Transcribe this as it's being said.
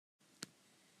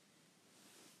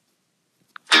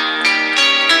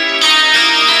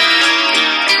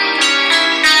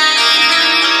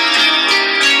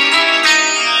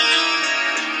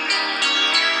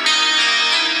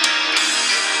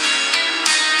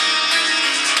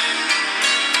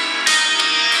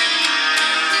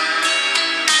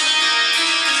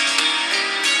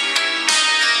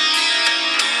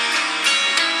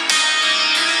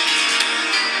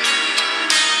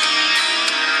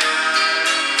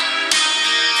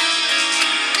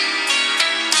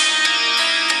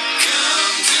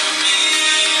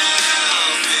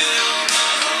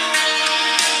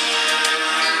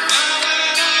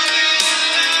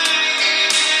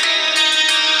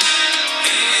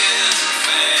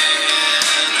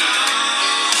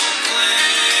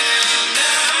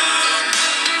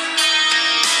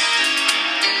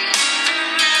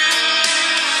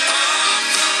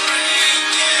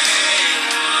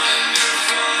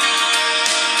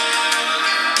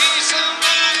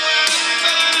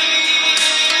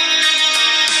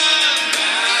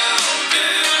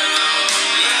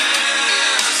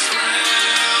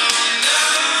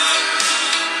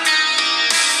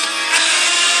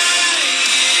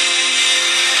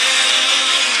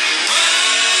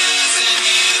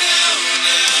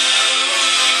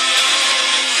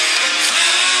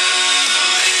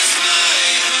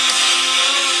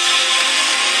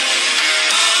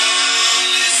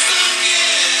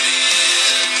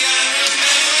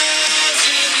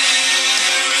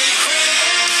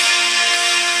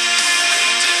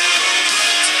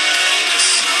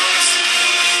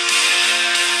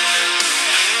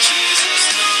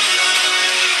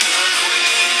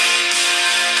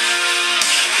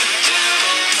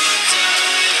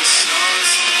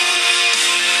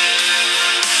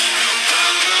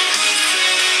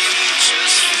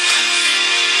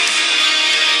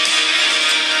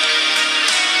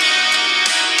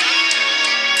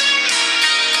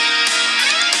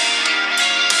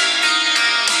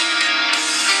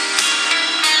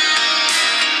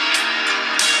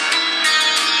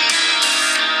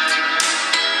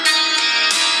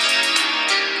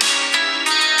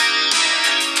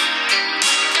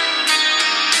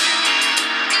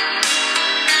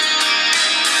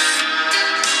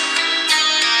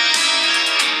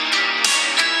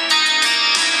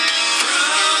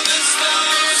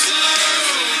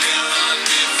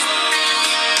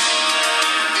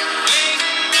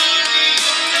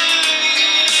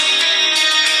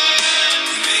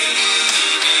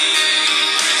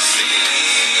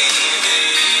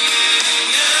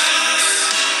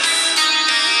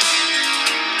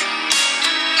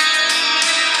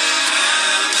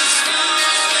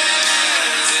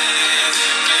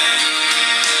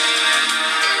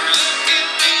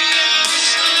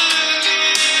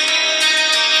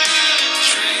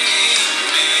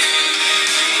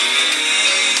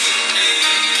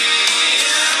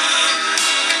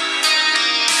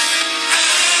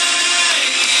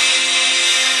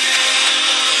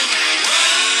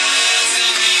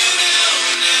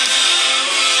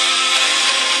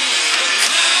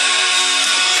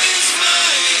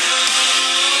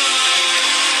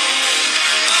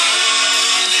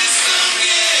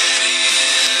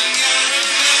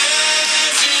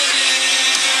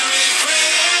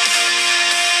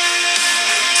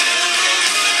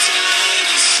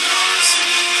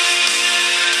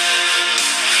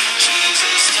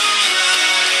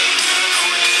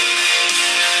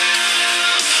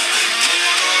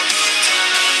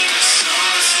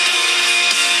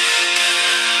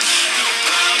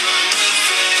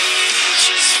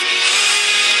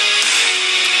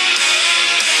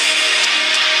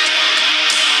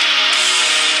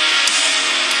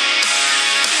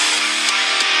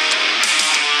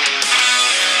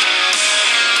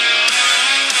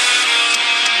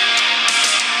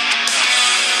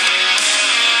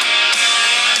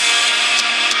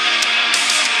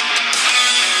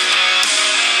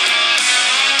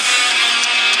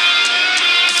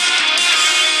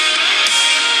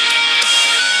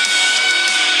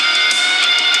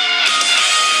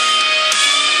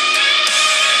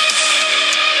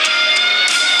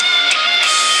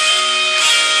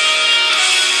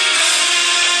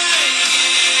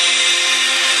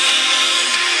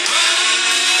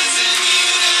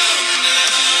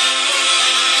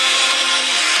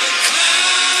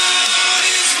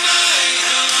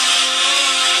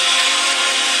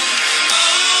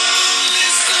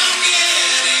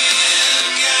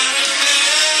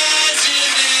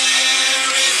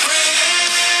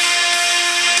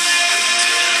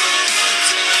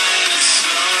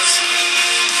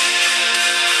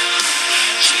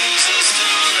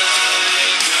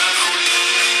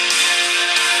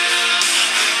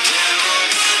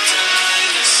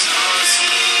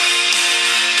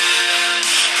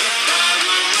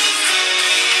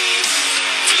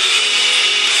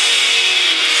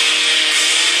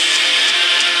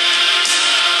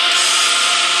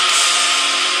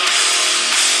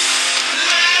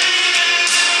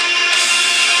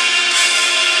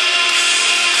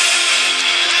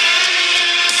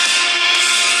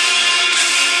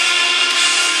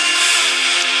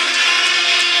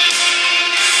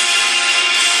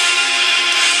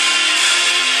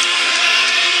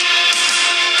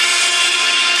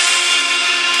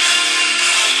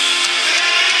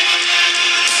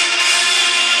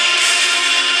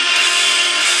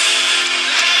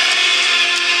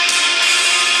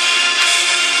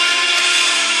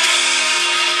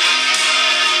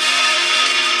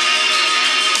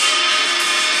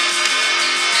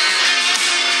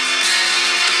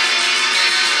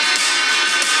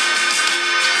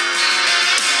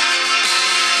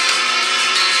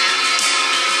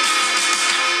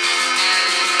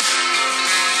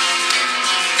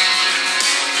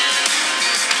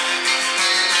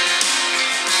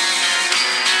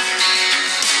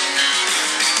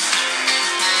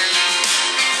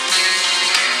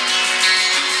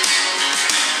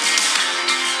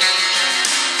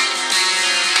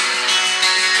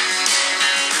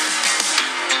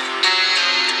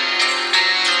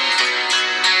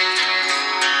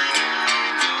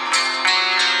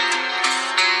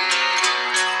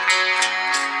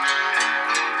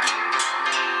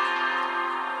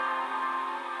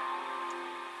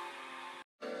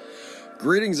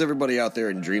Greetings, everybody out there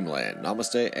in Dreamland.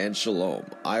 Namaste and Shalom.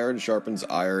 Iron sharpens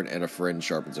iron, and a friend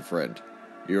sharpens a friend.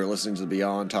 You are listening to the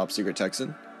Beyond Top Secret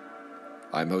Texan.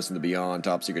 I'm hosting the Beyond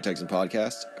Top Secret Texan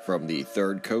podcast from the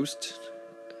Third Coast,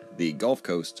 the Gulf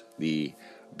Coast, the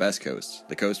best coast,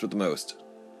 the coast with the most,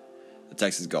 the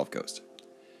Texas Gulf Coast.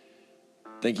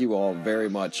 Thank you all very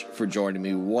much for joining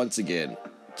me once again.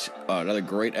 Another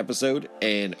great episode,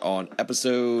 and on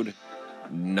episode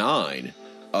 9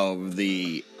 of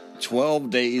the 12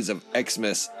 Days of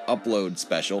Xmas upload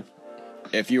special.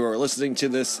 If you are listening to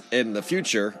this in the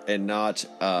future and not,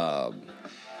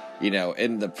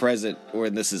 in the present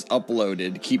when this is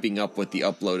uploaded, keeping up with the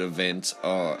upload event,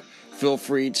 feel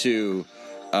free to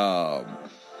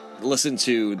listen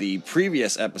to the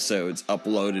previous episodes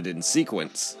uploaded in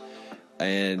sequence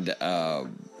and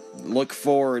look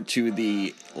forward to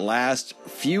the last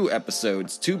few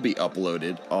episodes to be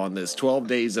uploaded on this 12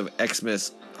 Days of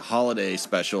Xmas holiday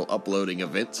special uploading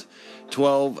event.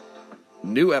 12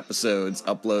 new episodes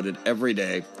uploaded every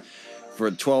day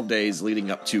for 12 days leading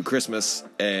up to Christmas,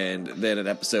 and then an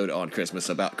episode on Christmas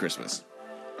about Christmas.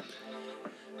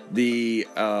 The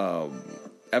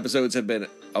episodes have been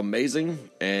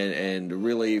amazing and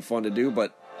really fun to do,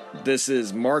 but this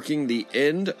is marking the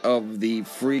end of the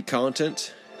free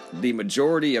content. The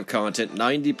majority of content,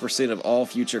 90% of all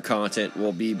future content,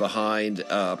 will be behind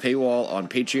paywall on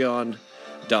Patreon.com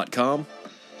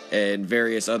and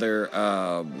various other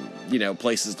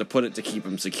places to put it to keep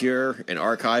them secure and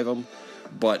archive them,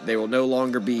 but they will no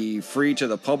longer be free to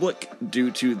the public due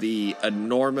to the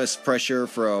enormous pressure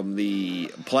from the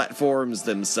platforms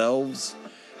themselves,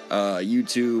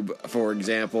 YouTube, for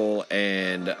example,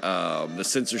 and the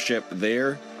censorship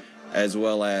there, as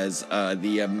well as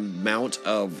the amount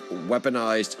of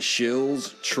weaponized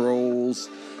shills, trolls,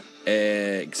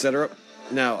 etc.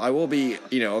 Now, I will be,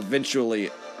 eventually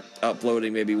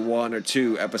uploading maybe 1 or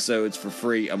 2 episodes for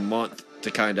free a month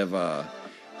to kind of,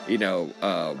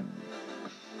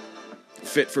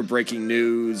 fit for breaking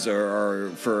news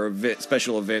or for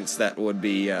special events that would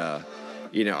be, I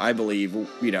believe,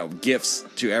 gifts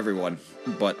to everyone.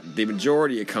 But the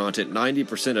majority of content,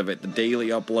 90% of it, the daily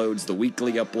uploads, the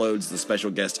weekly uploads, the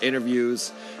special guest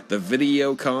interviews, the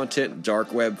video content,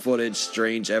 dark web footage,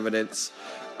 strange evidence,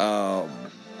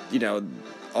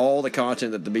 all the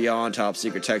content that the Beyond Top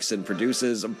Secret Texan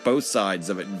produces, both sides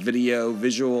of it, video,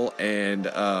 visual, and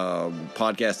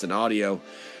podcast and audio,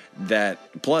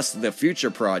 that plus the future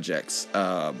projects,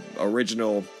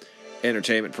 original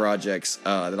entertainment projects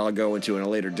that I'll go into in a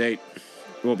later date,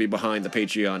 will be behind the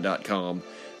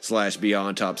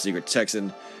patreon.com/Beyond Top Secret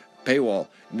Texan paywall.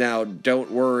 Now,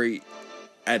 don't worry.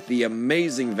 At the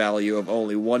amazing value of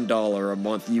only $1 a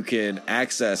month, you can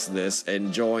access this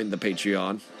and join the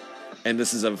Patreon. And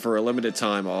this is for a limited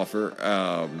time offer.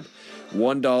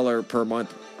 $1 per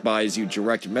month buys you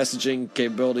direct messaging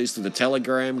capabilities through the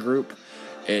Telegram group.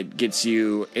 It gets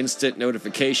you instant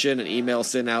notification and email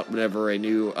sent out whenever a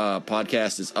new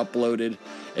podcast is uploaded.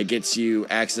 It gets you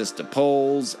access to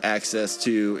polls, access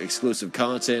to exclusive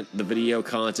content, the video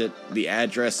content, the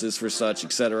addresses for such,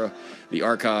 etc., the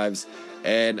archives,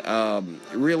 and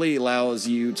really allows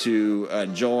you to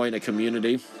join a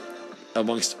community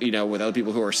amongst, with other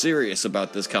people who are serious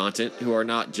about this content, who are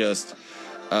not just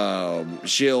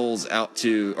shills out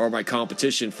to, or my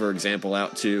competition, for example,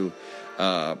 out to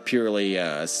purely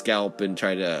scalp and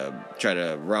try to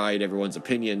ride everyone's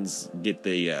opinions, get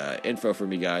the info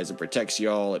from you guys. It protects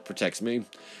y'all, it protects me,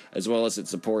 as well as it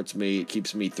supports me, it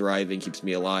keeps me thriving, keeps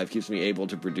me alive, keeps me able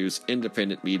to produce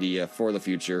independent media for the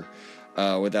future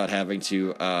without having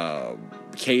to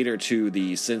cater to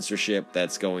the censorship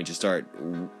that's going to start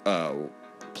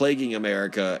plaguing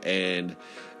America and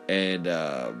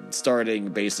starting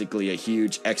basically a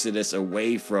huge exodus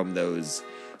away from those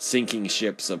sinking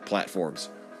ships of platforms.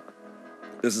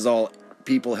 This is all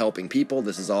people helping people.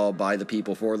 This is all by the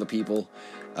people for the people,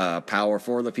 power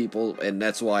for the people, and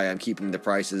that's why I'm keeping the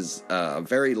prices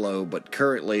very low, but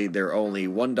currently they're only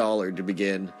 $1 to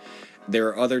begin. There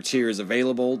are other tiers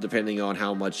available depending on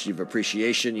how much of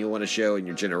appreciation you want to show and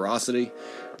your generosity.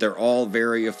 They're all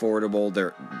very affordable.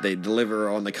 They deliver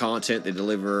on the content. They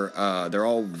deliver. They're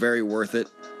all very worth it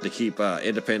to keep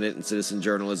independent and citizen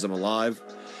journalism alive,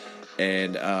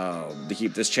 and to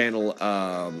keep this channel,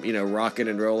 rocking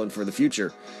and rolling for the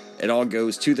future. It all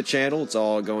goes to the channel. It's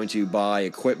all going to buy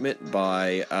equipment,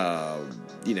 buy,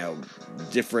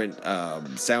 different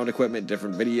sound equipment,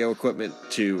 different video equipment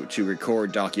to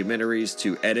record documentaries,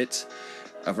 to edit.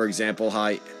 For example,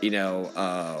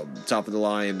 top of the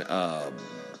line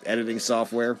editing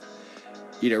software.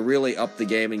 really up the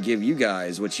game and give you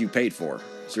guys what you paid for.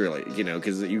 It's really,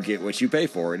 because you get what you pay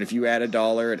for. And if you add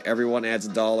 $1 and everyone adds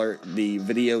 $1, the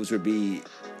videos would be,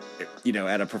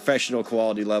 at a professional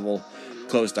quality level,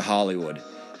 close to Hollywood.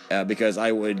 Because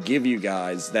I would give you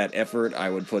guys that effort. I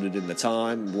would put it in the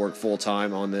time, work full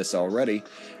time on this already.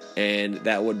 And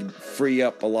that would free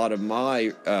up a lot of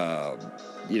my,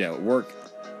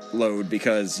 workload,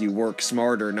 because you work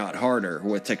smarter, not harder.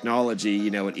 With technology,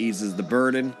 it eases the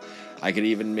burden. I could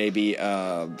even maybe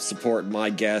support my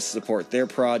guests, support their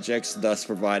projects, thus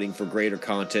providing for greater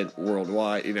content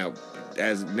worldwide,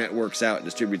 as it networks out and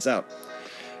distributes out.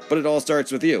 But it all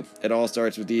starts with you. It all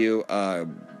starts with you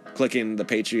clicking the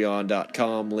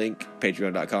patreon.com link,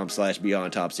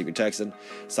 patreon.com/Beyond Top Secret Texan,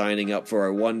 signing up for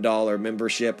a $1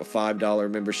 membership, a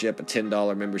 $5 membership, a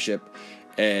 $10 membership,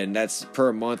 and that's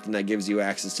per month, and that gives you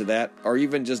access to that, or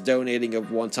even just donating a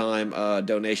one-time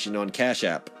donation on Cash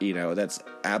App. That's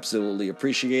absolutely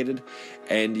appreciated,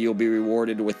 and you'll be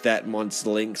rewarded with that month's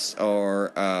links,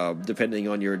 or depending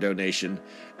on your donation,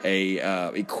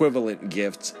 a equivalent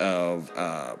gift of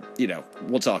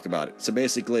we'll talk about it. So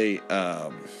basically,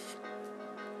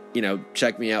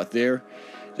 check me out there.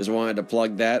 Just wanted to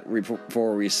plug that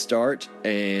before we start,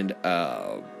 and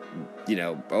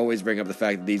always bring up the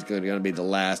fact that these are going to be the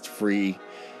last free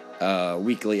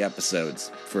weekly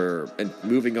episodes and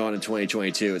moving on in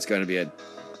 2022. It's going to be a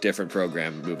different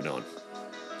program moving on.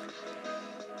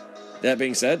 That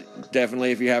being said,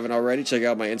 definitely, if you haven't already, check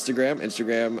out my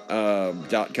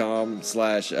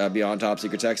Instagram.com/Beyond Top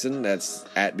Secret Texan. That's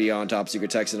at Beyond Top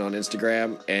Secret Texan on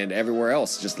Instagram, and everywhere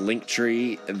else. Just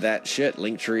Linktree that shit.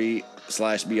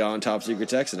 Linktree/Beyond Top Secret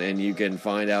Texan, and you can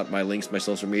find out my links, my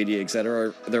social media,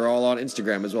 etc. They're all on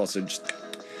Instagram as well. So just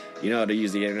how to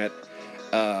use the internet.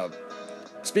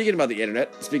 Speaking about the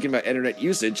internet, speaking about internet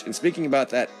usage, and speaking about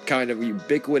that kind of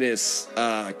ubiquitous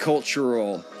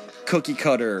cultural cookie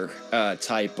cutter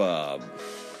type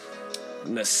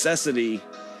necessity,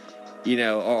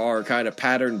 or kind of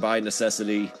pattern by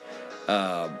necessity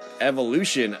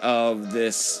evolution of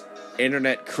this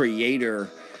internet creator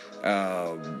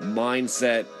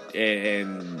mindset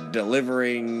and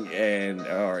delivery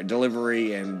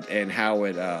and how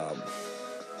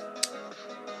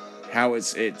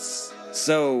it's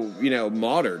so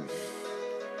modern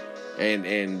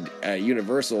and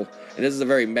universal. And this is a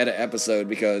very meta episode,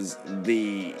 because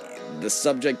the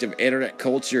subject of internet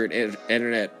culture and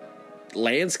internet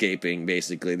landscaping,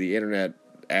 basically the internet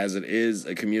as it is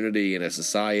a community and a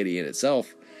society in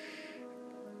itself,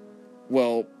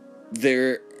 well,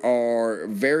 there are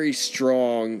very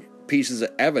strong pieces of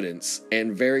evidence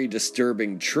and very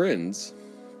disturbing trends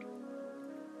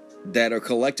that are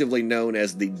collectively known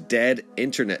as the dead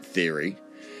internet theory.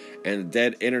 And the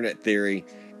dead internet theory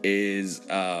is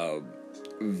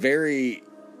very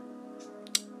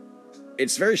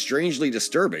strangely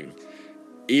disturbing,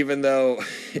 even though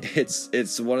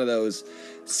it's one of those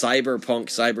cyber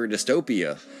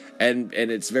dystopia, and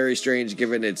it's very strange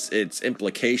given its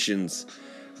implications,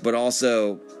 but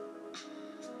also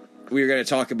we're going to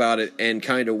talk about it and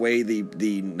kind of weigh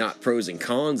the not pros and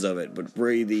cons of it, but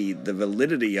weigh the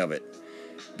validity of it,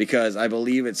 because I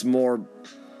believe it's more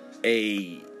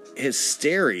a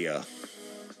hysteria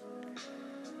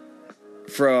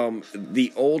from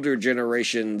the older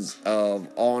generations of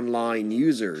online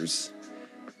users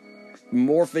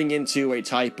morphing into a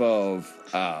type of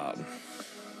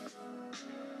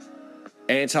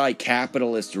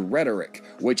anti-capitalist rhetoric,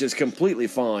 which is completely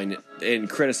fine in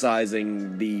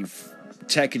criticizing the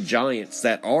tech giants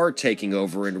that are taking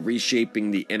over and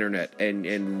reshaping the internet and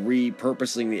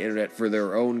repurposing the internet for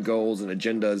their own goals and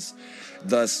agendas,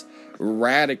 thus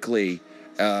radically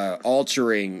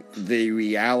altering the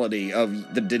reality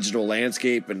of the digital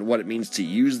landscape and what it means to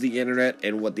use the internet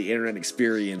and what the internet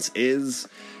experience is.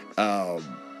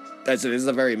 This is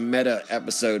a very meta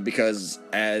episode, because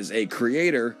as a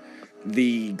creator,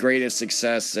 the greatest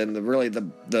success and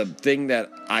the thing that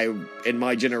I in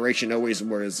my generation always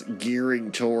was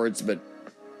gearing towards, but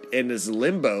in this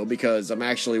limbo, because I'm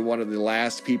actually one of the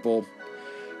last people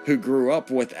who grew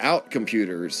up without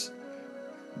computers.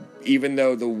 Even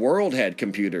though the world had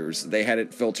computers, they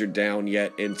hadn't filtered down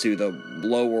yet into the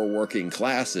lower working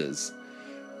classes.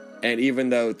 And even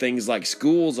though things like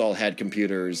schools all had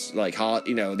computers, like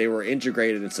they were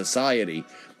integrated in society,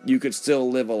 you could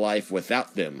still live a life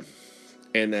without them.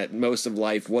 And that most of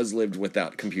life was lived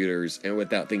without computers and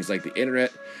without things like the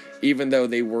internet, even though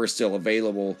they were still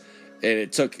available And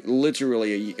it took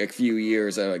literally a few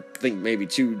years, I think maybe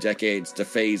 2 decades, to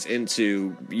phase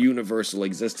into universal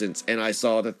existence. And I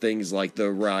saw the things like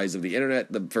the rise of the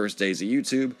internet, the first days of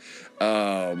YouTube,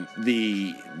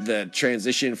 the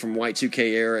transition from Y2K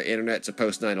era internet to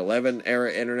post 9/11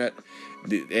 era internet,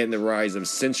 and the rise of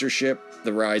censorship,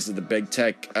 the rise of the big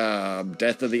tech,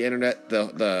 death of the internet,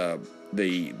 the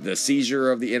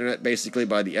seizure of the internet basically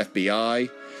by the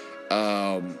FBI.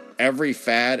 Every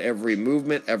fad, every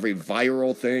movement, every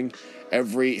viral thing,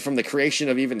 from the creation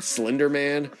of even Slender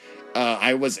Man.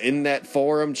 I was in that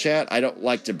forum chat. I don't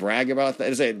like to brag about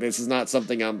that. This is not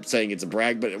something I'm saying it's a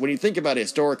brag, but when you think about it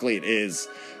historically, it is,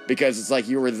 because it's like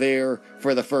you were there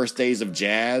for the first days of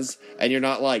jazz, and you're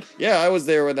not like, yeah, I was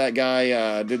there when that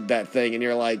guy did that thing, and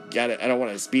you're like, I don't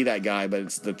want to be that guy, but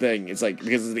it's the thing. It's like,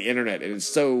 because it's the internet, and it's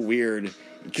so weird.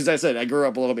 Because I said I grew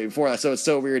up a little bit before that, so it's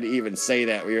so weird to even say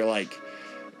that, where you're like,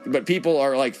 but people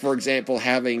are like, for example,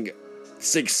 having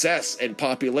success and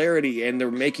popularity, and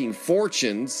they're making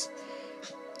fortunes,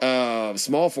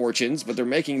 small fortunes, but they're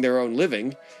making their own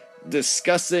living,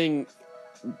 discussing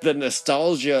the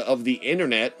nostalgia of the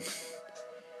internet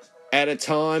at a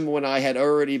time when I had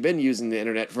already been using the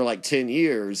internet for like 10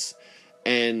 years.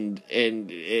 And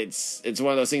it's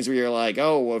one of those things where you're like,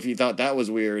 oh, well, if you thought that was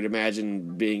weird,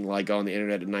 imagine being like on the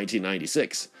internet in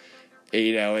 1996.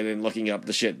 And then looking up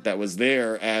the shit that was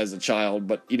there as a child,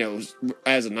 but,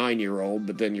 as a 9-year-old,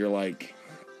 but then you're like,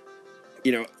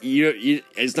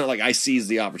 it's not like I seized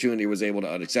the opportunity, was able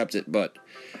to accept it, but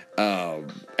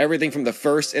everything from the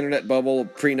first internet bubble,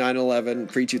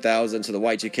 pre-9/11, pre-2000, to the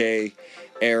Y2K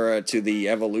era, to the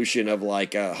evolution of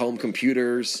like home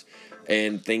computers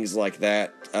and things like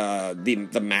that,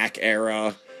 the Mac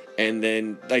era, and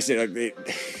then, like I say,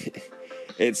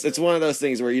 It's one of those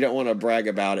things where you don't want to brag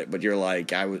about it, but you're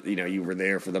like, you were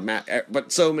there for the Mac,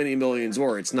 but so many millions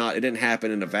were. It didn't happen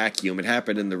in a vacuum. It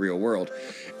happened in the real world.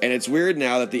 And it's weird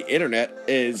now that the internet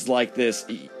is like this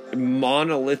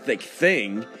monolithic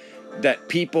thing that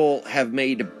people have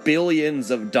made billions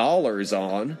of dollars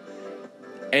on,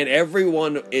 and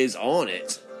everyone is on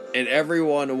it, and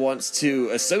everyone wants to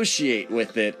associate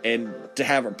with it and to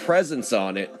have a presence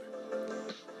on it.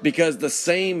 Because the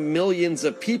same millions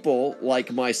of people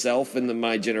like myself and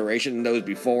my generation, and those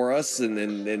before us,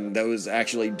 and those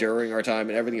actually during our time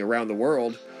and everything around the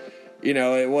world,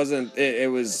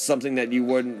 it was something that you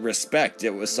wouldn't respect.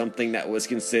 It was something that was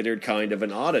considered kind of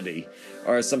an oddity,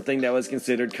 or something that was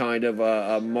considered kind of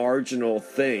a marginal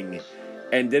thing,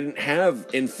 and didn't have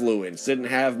influence, didn't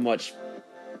have much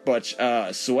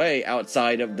sway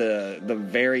outside of the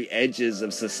very edges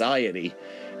of society.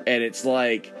 And it's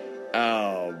like,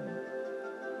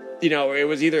 it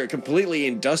was either completely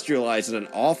industrialized in an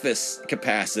office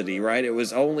capacity, right? It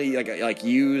was only like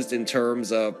used in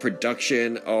terms of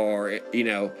production, or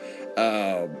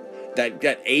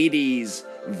that 80s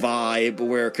vibe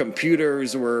where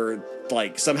computers were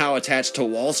like somehow attached to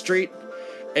Wall Street,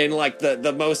 and like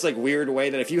the most like weird way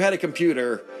that if you had a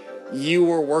computer, you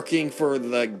were working for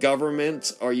the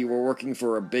government, or you were working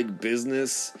for a big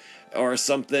business or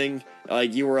something.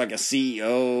 Like you were like a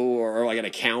CEO or like an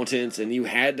accountant, and you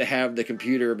had to have the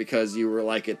computer because you were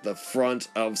like at the front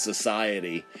of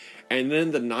society. And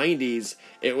then the 90s,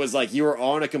 it was like you were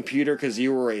on a computer because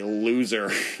you were a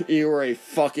loser. You were a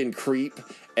fucking creep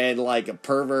and like a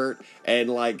pervert and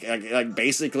like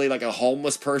basically like a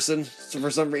homeless person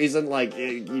for some reason. Like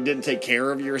you didn't take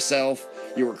care of yourself.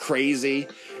 You were crazy.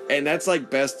 And that's like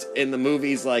best in the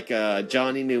movies like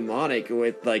Johnny Mnemonic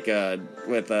with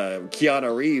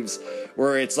Keanu Reeves,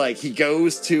 where it's like he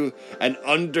goes to an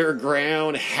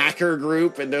underground hacker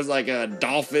group, and there's like a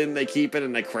dolphin they keep in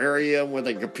an aquarium with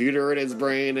a computer in his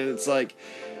brain, and it's like,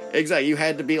 exactly, you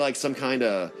had to be like some kind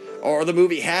of, or the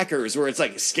movie Hackers, where it's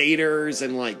like skaters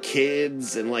and like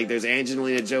kids, and like there's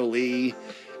Angelina Jolie,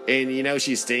 and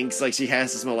she stinks, like she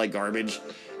has to smell like garbage.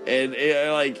 And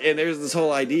there's this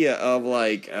whole idea of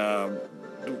like,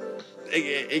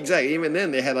 exactly. Even then,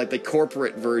 they had like the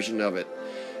corporate version of it.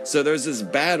 So there's this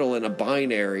battle in a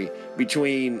binary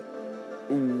between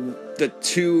the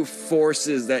two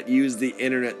forces that use the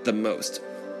internet the most,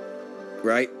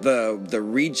 right? The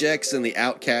rejects and the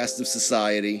outcasts of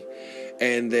society,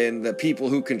 and then the people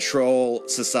who control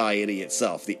society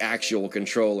itself, the actual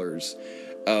controllers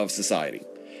of society.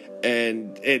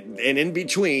 And in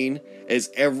between is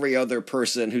every other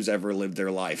person who's ever lived their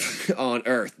life on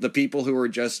Earth. The people who are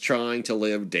just trying to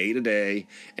live day to day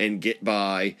and get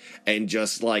by and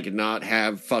just, like, not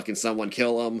have fucking someone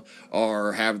kill them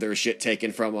or have their shit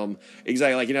taken from them.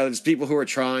 Exactly. Like, there's people who are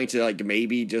trying to, like,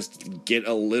 maybe just get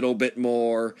a little bit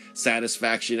more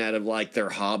satisfaction out of, like, their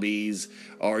hobbies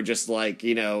or just, like,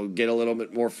 get a little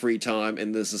bit more free time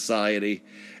in the society.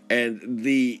 And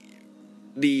the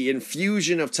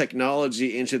infusion of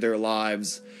technology into their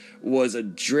lives was a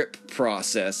drip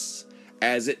process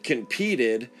as it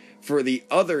competed for the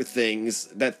other things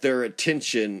that their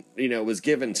attention, was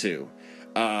given to.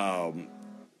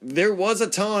 There was a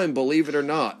time, believe it or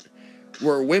not,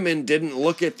 where women didn't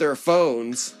look at their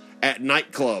phones at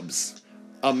nightclubs.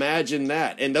 Imagine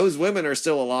that. And those women are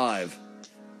still alive.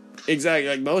 Exactly,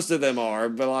 like most of them are,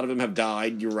 but a lot of them have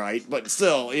died, you're right. But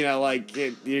still, you're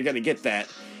going to get that.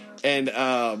 And,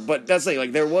 but that's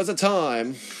like there was a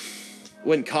time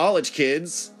when college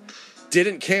kids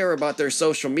didn't care about their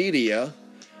social media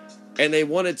and they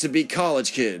wanted to be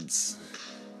college kids.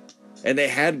 And they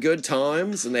had good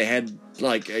times and they had,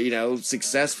 like,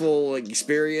 successful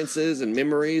experiences and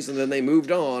memories, and then they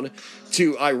moved on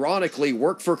to, ironically,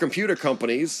 work for computer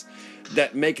companies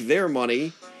that make their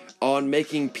money on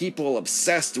making people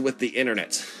obsessed with the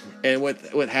internet and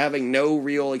with having no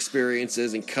real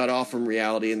experiences and cut off from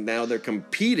reality, and now they're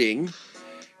competing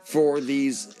for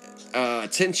these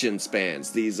attention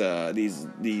spans, these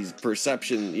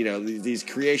perception, these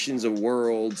creations of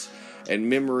worlds and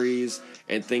memories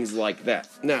and things like that.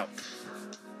 Now,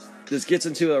 this gets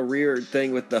into a weird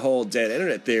thing with the whole dead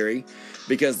internet theory,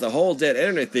 because the whole dead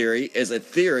internet theory is a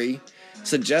theory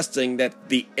suggesting that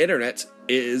the internet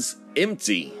is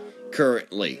empty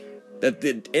currently, that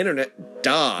the internet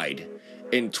died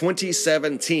in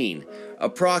 2017,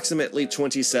 approximately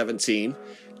 2017,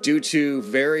 due to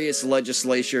various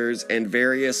legislatures and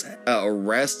various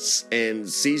arrests and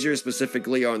seizures,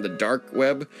 specifically on the dark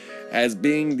web, as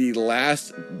being the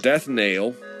last death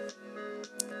nail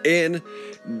in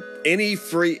any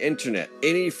free internet,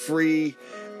 any free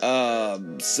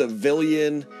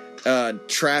civilian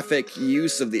traffic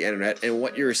use of the internet. And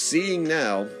what you're seeing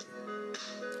now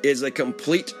is a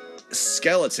complete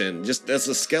skeleton, just as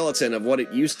a skeleton of what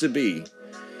it used to be.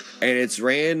 And it's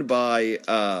ran by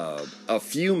a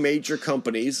few major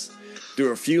companies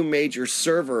through a few major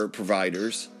server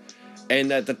providers,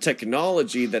 and that the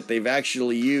technology that they've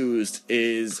actually used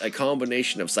is a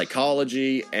combination of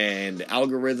psychology and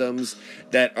algorithms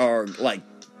that are like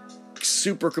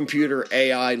supercomputer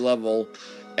AI level,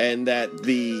 and that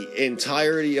the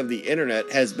entirety of the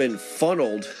internet has been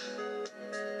funneled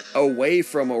away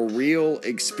from a real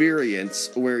experience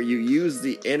where you use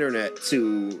the internet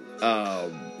to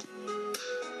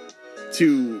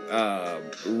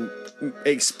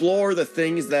explore the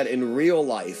things that in real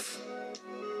life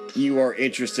you are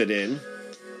interested in,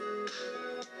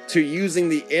 to using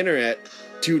the internet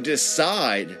to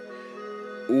decide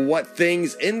what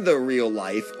things in the real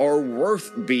life are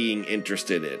worth being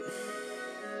interested in.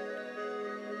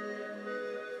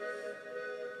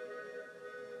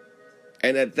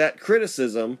 And that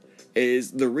criticism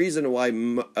is the reason why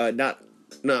not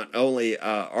only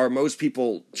are most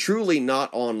people truly not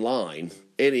online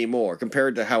anymore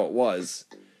compared to how it was,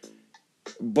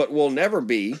 but will never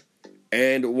be,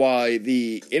 and why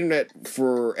the internet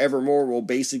forevermore will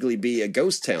basically be a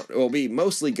ghost town. It will be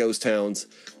mostly ghost towns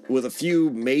with a few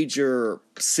major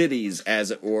cities, as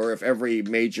it were, if every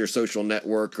major social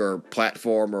network or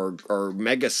platform or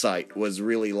mega site was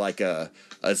really like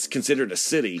considered a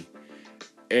city.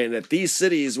 And that these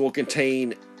cities will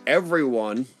contain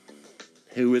everyone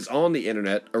who is on the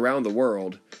internet around the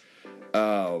world,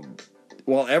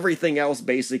 while everything else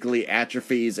basically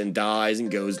atrophies and dies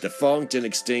and goes defunct and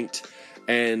extinct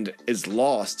and is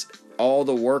lost. All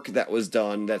the work that was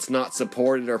done that's not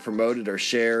supported or promoted or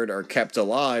shared or kept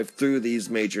alive through these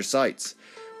major sites.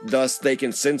 Thus, they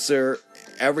can censor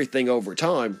everything over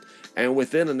time, and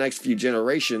within the next few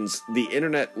generations, the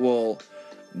internet will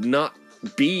not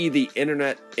be the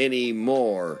internet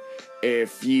anymore.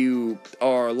 If you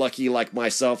are lucky like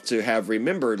myself to have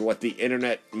remembered what the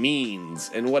internet means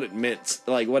and what it meant,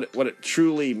 like what it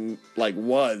truly like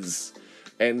was,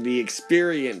 and the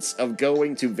experience of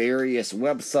going to various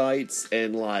websites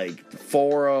and like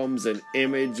forums and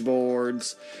image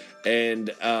boards, and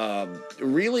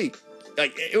really,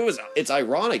 like, it's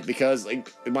ironic because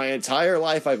like my entire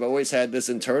life I've always had this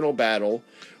internal battle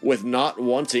with not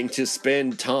wanting to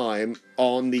spend time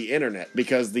on the internet,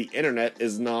 because the internet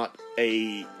is not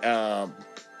it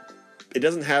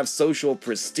doesn't have social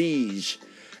prestige,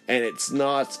 and it's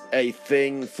not a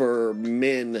thing for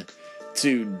men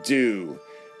to do.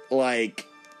 Like,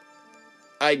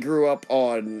 I grew up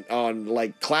on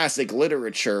like classic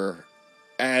literature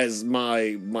as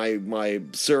my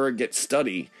surrogate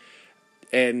study.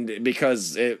 And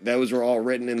because those were all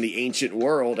written in the ancient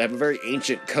world, I have a very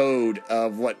ancient code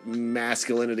of what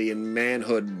masculinity and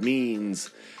manhood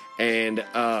means. And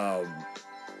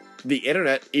the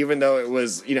internet, even though it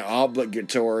was,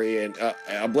 obligatory and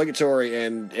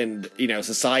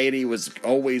society was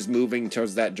always moving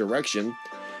towards that direction,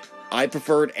 I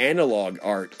preferred analog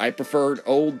art. I preferred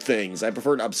old things. I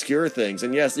preferred obscure things.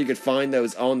 And yes, you could find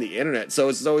those on the internet. So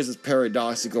it's always this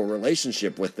paradoxical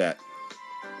relationship with that,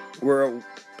 where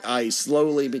I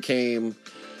slowly became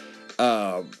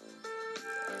on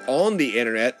the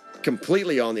internet,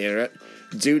 completely on the internet,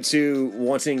 due to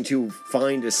wanting to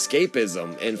find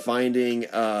escapism and finding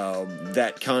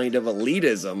that kind of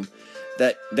elitism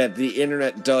that the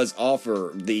internet does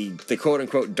offer, the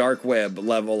quote-unquote dark web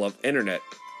level of internet.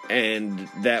 And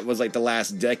that was like the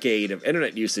last decade of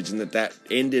internet usage, and that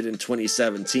ended in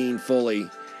 2017 fully.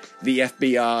 The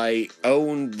FBI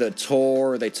owned the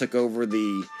Tor. They took over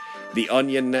the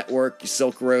Onion Network,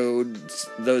 Silk Road.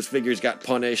 Those figures got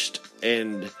punished,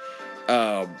 and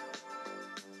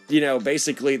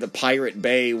basically the Pirate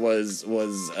Bay was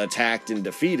attacked and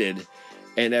defeated,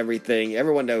 and everything.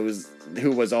 Everyone knows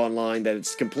who was online that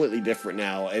it's completely different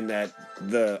now, and that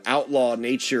the outlaw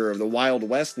nature of the Wild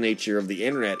West nature of the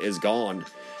internet is gone.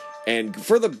 And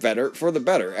for the better,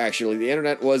 actually. The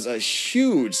internet was a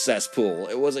huge cesspool.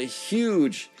 It was a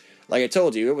huge, like I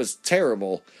told you, it was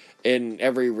terrible in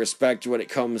every respect when it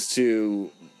comes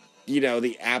to,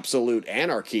 the absolute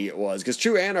anarchy it was. Because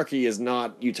true anarchy is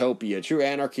not utopia. True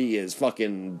anarchy is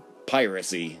fucking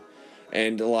piracy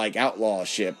and, like,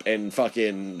 outlawship and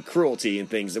fucking cruelty and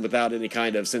things without any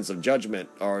kind of sense of judgment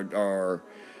or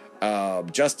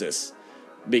justice,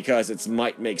 because it's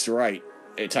might makes right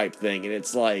type thing. And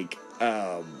it's like,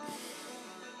 I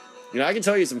can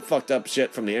tell you some fucked up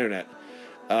shit from the internet,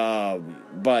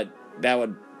 but that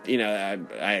would,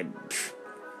 I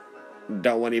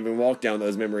don't want to even walk down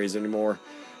those memories anymore.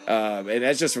 And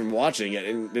that's just from watching it.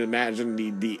 And imagine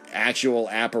the actual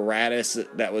apparatus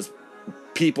that was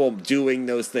people doing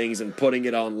those things and putting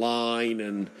it online,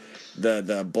 and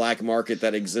the black market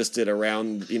that existed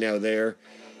around, there.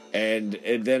 And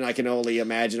then I can only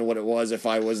imagine what it was if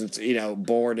I wasn't,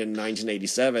 born in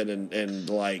 1987 and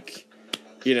like,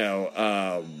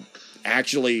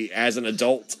 actually as an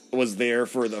adult was there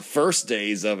for the first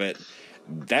days of it.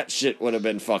 That shit would have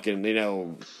been fucking,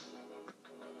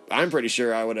 I'm pretty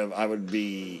sure I would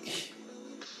be,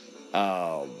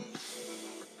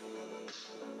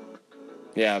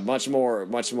 much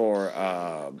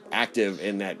more active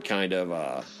in that kind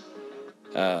of,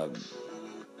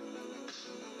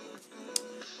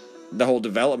 the whole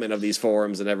development of these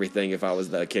forums and everything if I was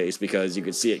that case, because you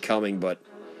could see it coming. But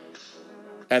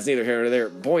that's neither here nor there.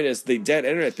 Point is, the dead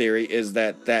internet theory is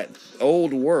that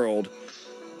old world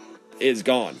is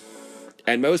gone,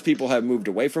 and most people have moved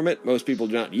away from it. Most people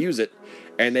do not use it,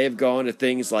 and they've gone to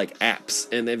things like apps,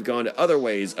 and they've gone to other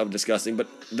ways of discussing. But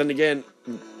then again,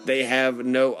 they have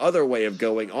no other way of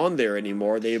going on there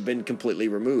anymore. They have been completely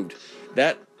removed.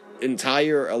 That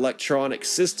entire electronic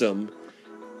system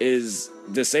is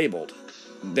disabled.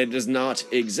 That does not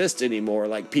exist anymore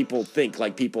like people think,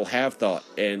 like people have thought,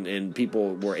 and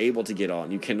people were able to get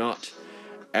on. You cannot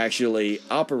actually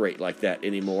operate like that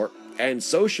anymore. And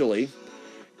socially,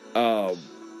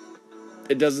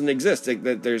 it doesn't exist.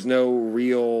 There's no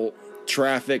real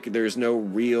traffic. There's no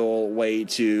real way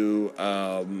to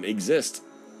exist,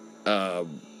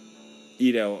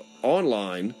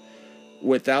 online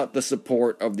without the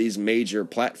support of these major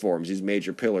platforms, these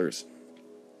major pillars.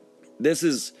 This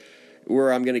is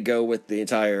where I'm going to go with the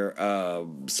entire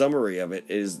summary of it,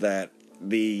 is that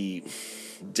the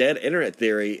dead internet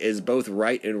theory is both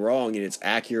right and wrong, and it's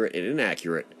accurate and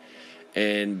inaccurate.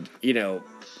 And,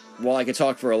 while I could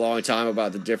talk for a long time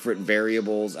about the different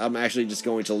variables, I'm actually just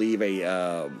going to leave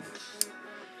a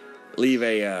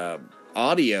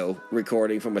audio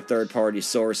recording from a third-party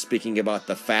source speaking about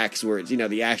the facts, where it's,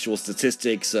 the actual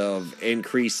statistics of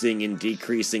increasing and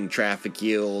decreasing traffic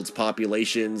yields,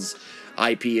 populations,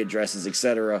 IP addresses,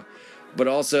 etc. But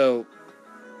also,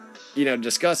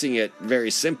 discussing it very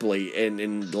simply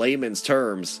in layman's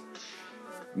terms.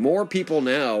 More people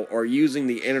now are using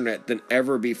the internet than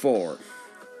ever before,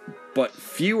 but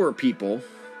fewer people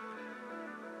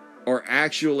are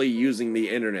actually using the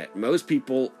internet. Most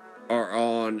people are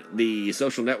on the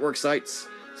social network sites,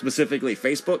 specifically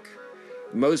Facebook.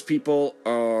 Most people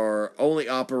are only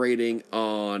operating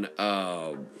on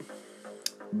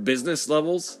business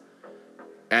levels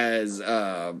as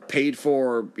paid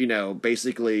for,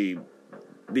 basically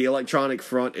the electronic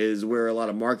front is where a lot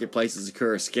of marketplaces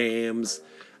occur, scams,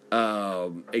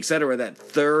 etc. That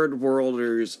third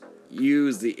worlders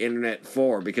use the internet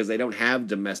for, because they don't have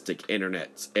domestic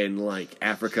internets in like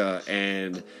Africa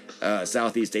and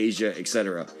Southeast Asia,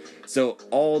 etc. So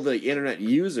all the internet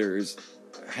users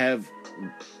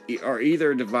are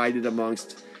either divided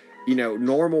amongst,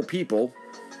 normal people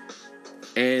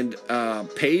and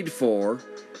paid for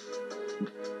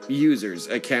users,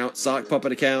 accounts, sock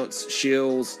puppet accounts,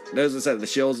 shills. Those are the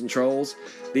shills and trolls.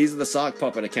 These are the sock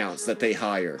puppet accounts that they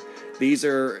hire. These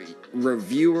are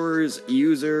reviewers,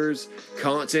 users,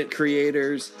 content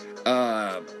creators,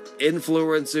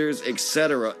 influencers,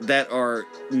 etc. that are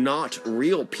not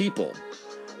real people.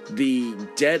 The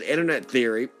dead internet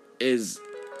theory is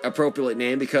appropriately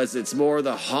named because it's more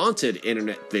the haunted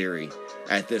internet theory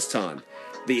at this time.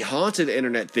 The haunted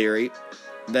internet theory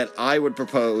that I would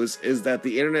propose is that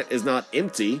the internet is not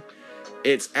empty.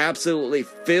 It's absolutely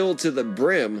filled to the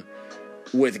brim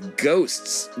with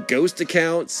ghosts, ghost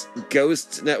accounts,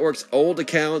 ghost networks, old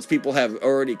accounts. People have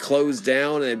already closed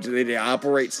down and they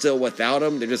operate still without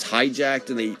them. They're just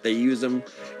hijacked and they use them. And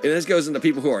this goes into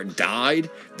people who are died.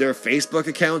 Their Facebook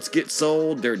accounts get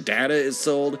sold. Their data is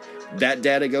sold. That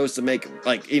data goes to make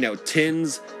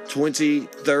 10s, 20,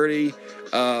 30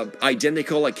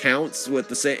 identical accounts with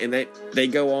the same, and they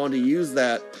go on to use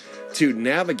that to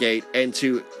navigate and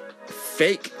to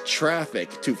fake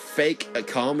traffic, to fake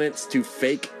comments, to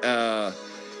fake the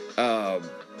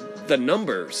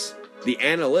numbers, the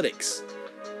analytics,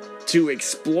 to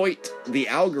exploit the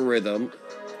algorithm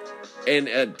in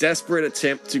a desperate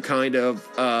attempt to kind of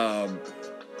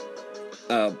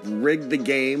rig the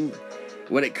game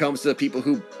when it comes to the people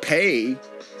who pay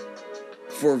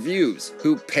for views,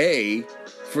 who pay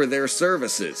for their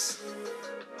services.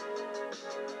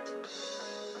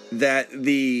 That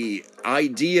the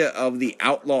idea of the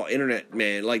outlaw internet,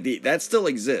 man, that still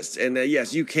exists, and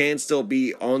yes, you can still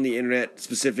be on the internet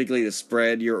specifically to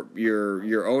spread your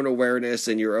own awareness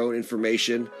and your own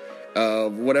information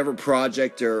of whatever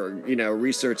project or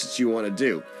research that you want to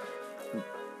do.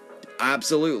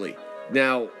 Absolutely.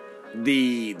 Now,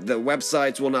 the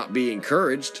websites will not be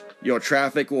encouraged. Your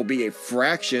traffic will be a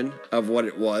fraction of what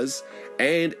it was,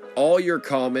 and all your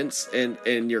comments and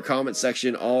in your comment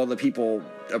section, all the people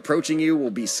approaching you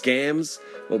will be scams,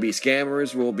 will be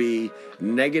scammers, will be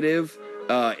negative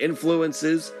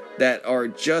influences that are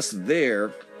just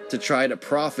there to try to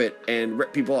profit and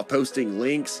rip people off, posting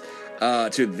links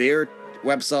to their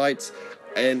websites,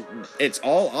 and it's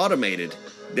all automated.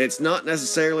 It's not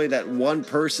necessarily that one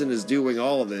person is doing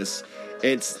all of this.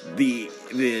 It's the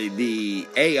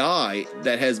AI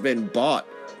that has been bought,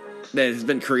 that has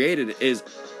been created, is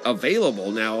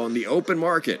available now on the open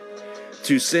market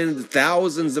to send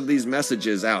thousands of these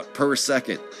messages out per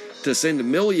second, to send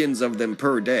millions of them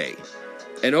per day.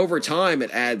 And over time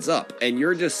it adds up, and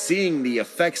you're just seeing the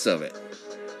effects of it.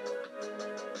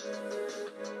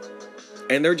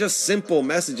 And they're just simple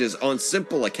messages on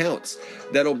simple accounts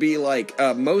that'll be like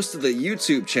most of the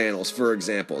YouTube channels, for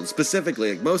example,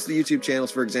 specifically, most of the YouTube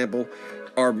channels, for example,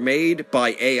 are made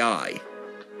by AI.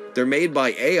 They're made by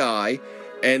AI,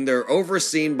 and they're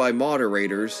overseen by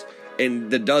moderators in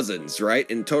the dozens, right?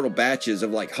 In total batches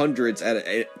of like hundreds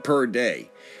per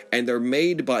day. And they're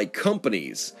made by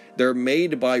companies. They're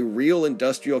made by real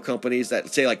industrial companies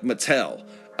that say like Mattel.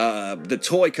 The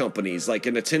toy companies like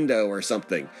a Nintendo or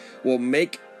something will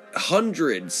make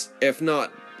hundreds, if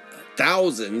not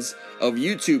thousands, of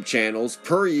YouTube channels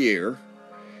per year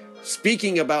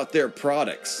speaking about their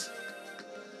products.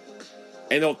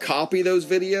 And they'll copy those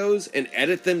videos and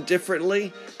edit them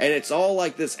differently. And it's all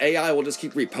like this AI will just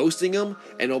keep reposting them.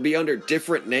 And they'll be under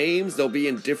different names. They'll be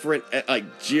in different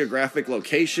geographic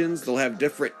locations. They'll have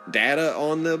different data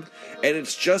on them. And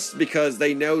it's just because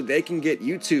they know they can get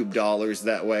YouTube dollars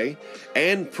that way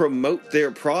and promote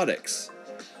their products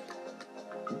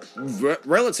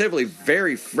relatively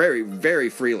very, very, very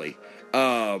freely.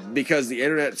 Because the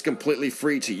internet is completely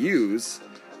free to use.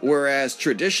 Whereas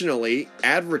traditionally,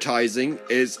 advertising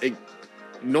is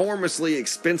enormously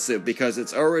expensive because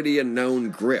it's already a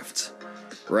known grift,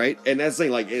 right? And that's the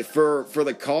thing, like, for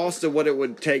the cost of what it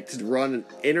would take to run an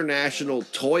international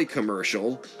toy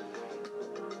commercial,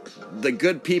 the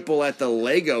good people at the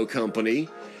Lego company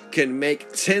can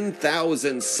make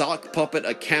 10,000 sock puppet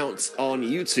accounts on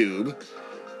YouTube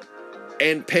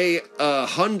and pay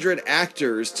 100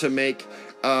 actors to make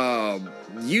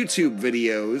YouTube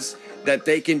videos that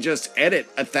they can just edit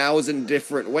 1,000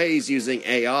 different ways using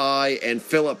AI and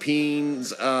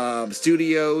Philippines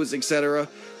studios, etc.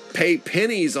 Pay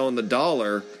pennies on the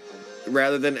dollar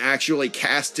rather than actually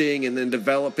casting and then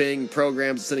developing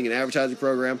programs and sending an advertising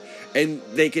program. And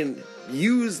they can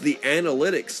use the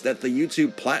analytics that the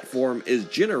YouTube platform is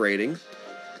generating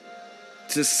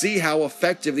to see how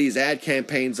effective these ad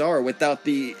campaigns are without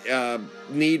the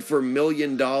need for $1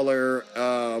 million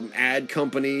ad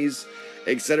companies,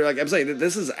 etc. Like I'm saying,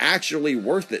 this is actually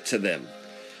worth it to them.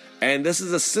 And this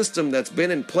is a system that's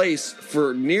been in place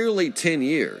for nearly 10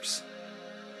 years.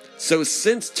 So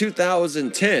since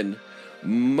 2010,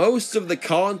 most of the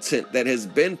content that has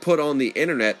been put on the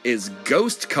internet is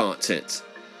ghost content.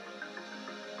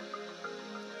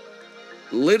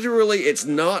 Literally, it's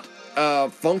not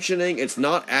functioning, it's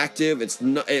not active,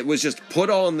 it was just put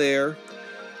on there.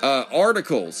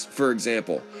 Articles, for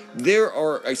example. There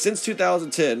are, since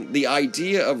 2010, the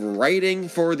idea of writing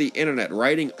for the internet,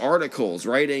 writing articles,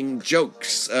 writing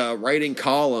jokes, writing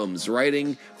columns,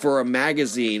 writing for a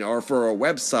magazine or for a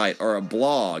website or a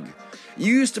blog.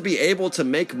 You used to be able to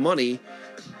make money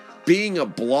being a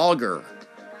blogger.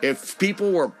 If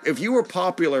you were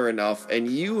popular enough and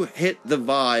you hit the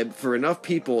vibe for enough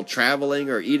people traveling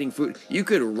or eating food, you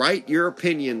could write your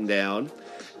opinion down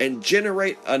and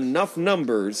generate enough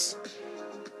numbers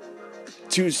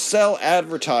to sell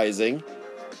advertising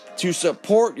to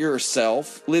support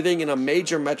yourself living in a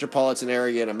major metropolitan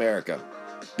area in America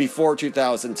before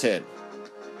 2010.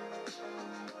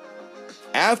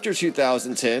 After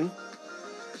 2010,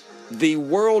 the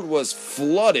world was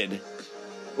flooded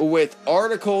with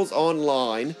articles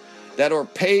online that are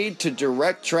paid to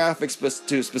direct traffic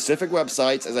to specific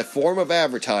websites as a form of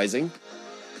advertising.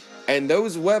 And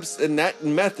that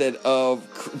method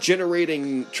of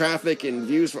generating traffic and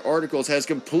views for articles has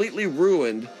completely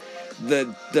ruined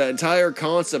the entire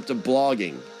concept of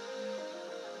blogging.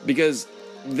 Because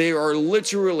there are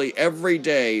literally every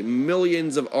day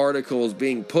millions of articles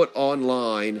being put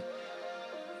online,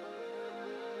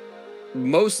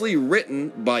 mostly written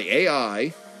by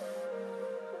AI,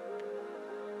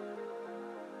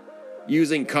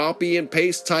 using copy and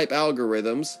paste type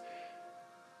algorithms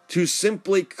to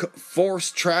simply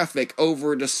force traffic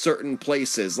over to certain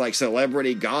places like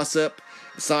celebrity gossip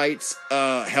sites,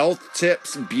 health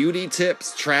tips, beauty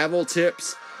tips, travel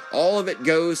tips. All of it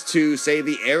goes to, say,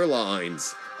 the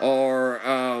airlines or,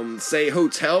 say,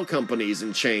 hotel companies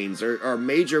and chains or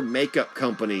major makeup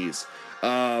companies,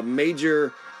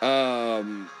 major,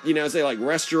 say, like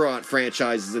restaurant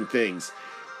franchises and things.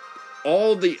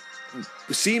 All the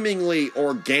seemingly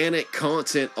organic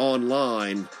content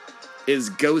online is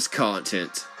ghost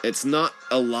content. It's not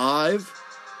alive.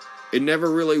 It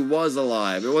never really was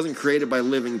alive. It wasn't created by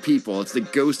living people. It's the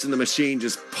ghost in the machine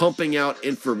just pumping out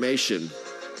information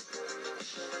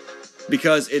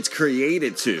because it's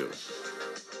created to.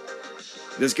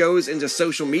 This goes into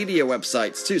social media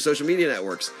websites too, social media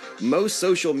networks. Most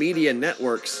social media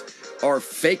networks are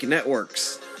fake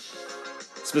networks,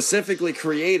 specifically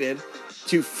created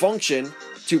to function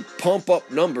to pump up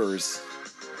numbers.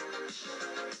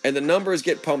 And the numbers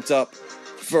get pumped up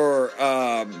for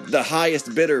the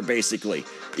highest bidder, basically.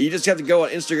 You just have to go on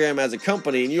Instagram as a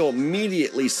company and you'll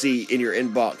immediately see in your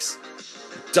inbox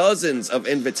dozens of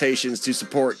invitations to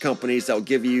support companies that will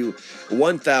give you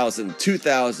 1,000,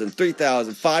 2,000,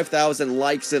 3,000, 5,000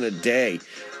 likes in a day,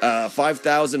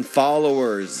 5,000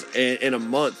 followers in a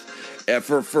month.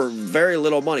 For very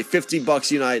little money,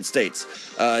 $50 United States,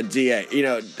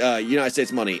 United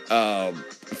States money.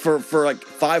 For like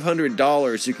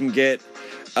 $500, you can get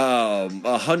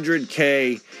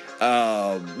 100K,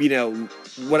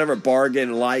 whatever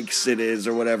bargain likes it is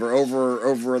or whatever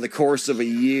over the course of a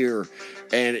year,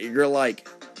 and you're like,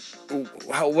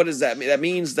 what does that mean? That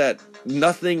means that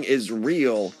nothing is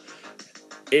real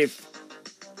if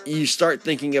you start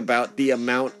thinking about the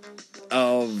amount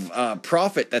of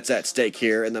profit that's at stake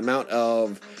here and the amount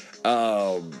of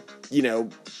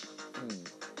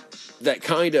that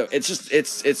kind of,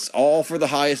 it's all for the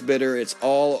highest bidder. It's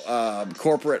all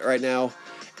corporate right now.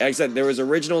 Like I said, there was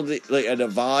originally a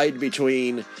divide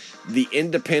between the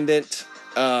independent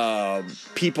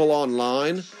people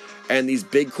online and these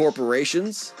big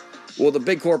corporations. Well, the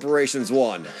big corporations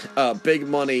won. Big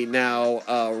money now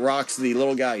rocks the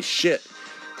little guy's shit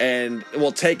and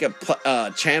will take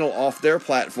a channel off their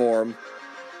platform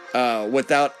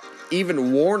without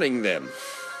even warning them.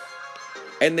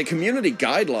 And the community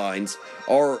guidelines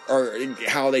are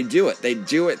how they do it. They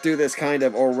do it through this kind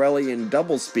of Orwellian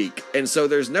doublespeak. And so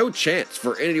there's no chance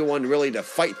for anyone really to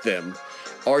fight them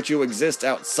or to exist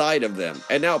outside of them.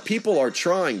 And now people are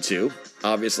trying to,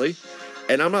 obviously.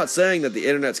 And I'm not saying that the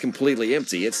internet's completely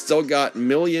empty. It's still got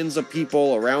millions of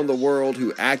people around the world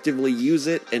who actively use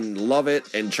it and love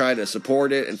it and try to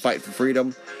support it and fight for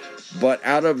freedom. But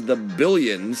out of the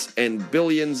billions and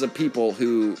billions of people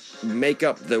who make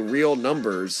up the real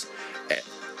numbers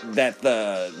that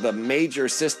the major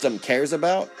system cares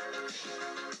about,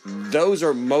 those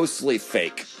are mostly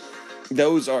fake.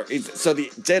 So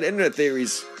the dead internet theory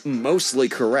is mostly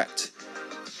correct.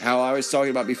 How I was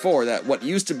talking about before, that what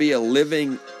used to be a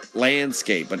living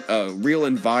landscape, a real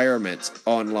environment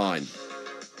online,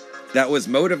 that was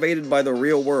motivated by the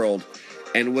real world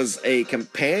and was a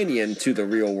companion to the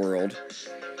real world,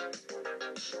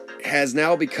 has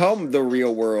now become the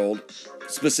real world,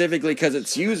 specifically because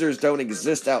its users don't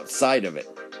exist outside of it.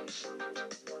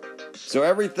 So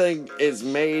everything is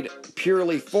made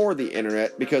purely for the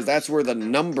internet because that's where the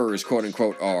numbers, quote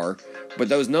unquote, are. But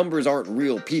those numbers aren't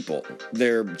real people.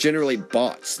 They're generally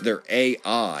bots. They're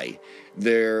AI.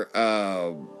 They're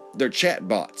chat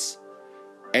bots.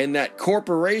 And that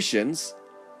corporations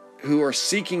who are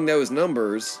seeking those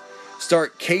numbers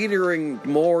start catering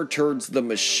more towards the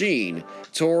machine,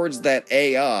 towards that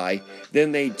AI,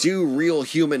 than they do real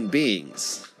human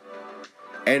beings.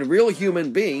 And real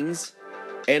human beings,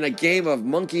 in a game of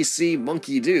monkey see,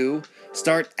 monkey do,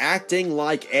 start acting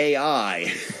like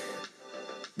AI.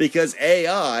 Because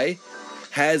AI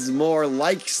has more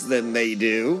likes than they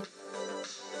do.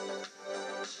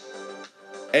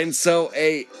 And so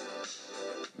a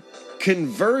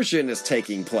conversion is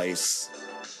taking place.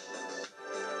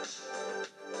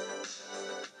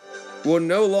 Well,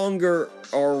 no longer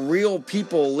are real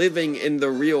people living in the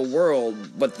real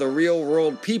world, but the real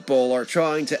world people are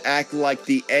trying to act like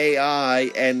the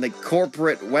AI and the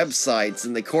corporate websites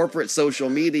and the corporate social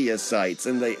media sites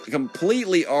and the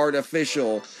completely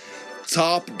artificial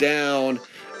top-down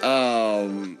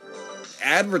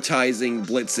advertising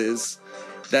blitzes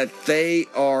that they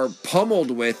are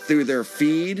pummeled with through their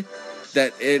feed,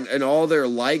 that in all their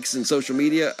likes and social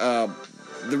media.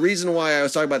 The reason why I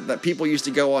was talking about that, people used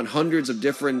to go on hundreds of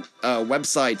different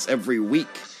websites every week,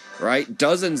 right?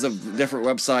 Dozens of different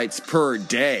websites per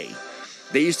day.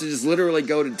 They used to just literally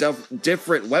go to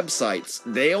different websites.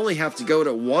 They only have to go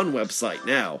to one website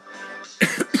now.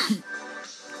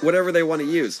 Whatever they want to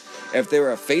use. If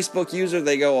they're a Facebook user,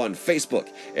 they go on Facebook.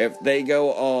 If they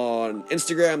go on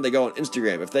Instagram, they go on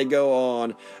Instagram. If they go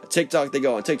on TikTok, they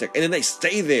go on TikTok. And then they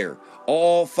stay there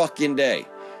all fucking day.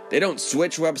 They don't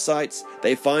switch websites.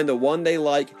 They find the one they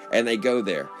like and they go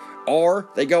there. Or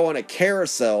they go on a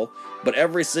carousel, but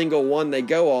every single one they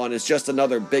go on is just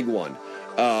another big one.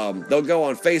 They'll go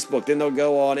on Facebook, then they'll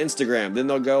go on Instagram, then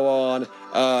they'll go on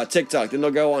TikTok, then they'll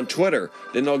go on Twitter,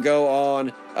 then they'll go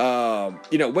on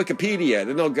Wikipedia,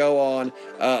 then they'll go on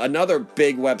another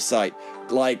big website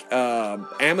like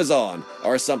Amazon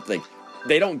or something.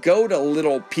 They don't go to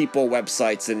little people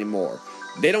websites anymore.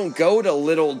 They don't go to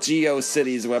little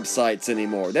GeoCities websites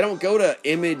anymore. They don't go to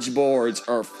image boards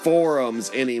or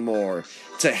forums anymore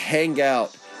to hang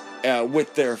out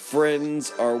with their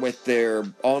friends or with their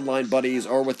online buddies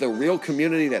or with the real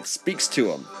community that speaks to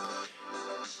them.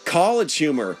 College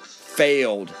Humor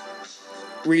failed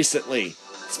recently,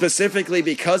 specifically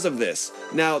because of this.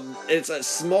 Now, it's a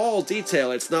small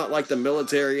detail. It's not like the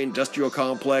military-industrial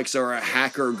complex or a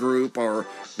hacker group or,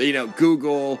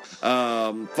 Google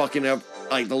fucking up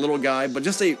like the little guy, but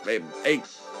just a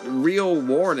real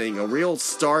warning, a real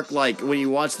stark, like when you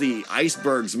watch the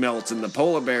icebergs melt and the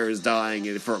polar bears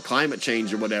dying for climate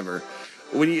change or whatever.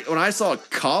 When I saw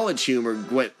College Humor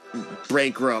went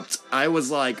bankrupt, I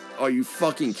was like, are you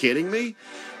fucking kidding me?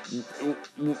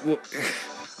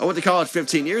 I went to college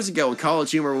 15 years ago, and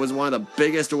College Humor was one of the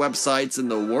biggest websites in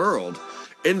the world.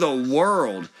 And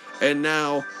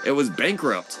now it was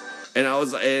bankrupt. And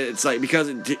it's like, because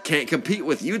it can't compete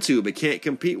with YouTube, it can't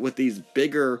compete with these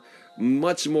bigger,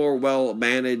 much more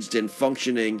well-managed and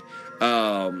functioning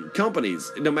companies.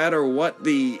 No matter what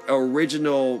the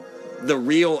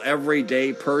real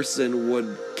everyday person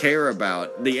would care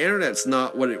about, the internet's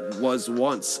not what it was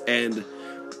once, and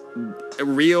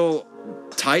real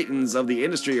titans of the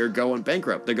industry are going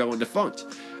bankrupt. They're going defunct.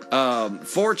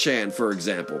 4chan, for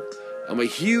example. I'm a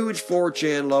huge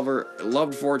 4chan lover.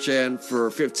 Loved 4chan for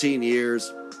 15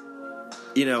 years.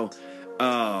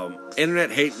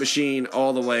 Internet hate machine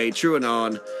all the way, true and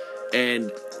on.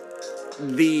 And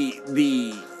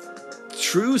the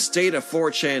true state of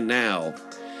 4chan now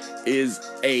is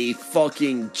a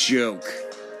fucking joke.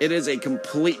 It is a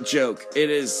complete joke. It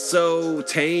is so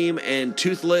tame and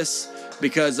toothless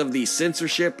because of the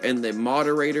censorship and the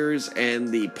moderators and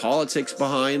the politics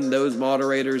behind those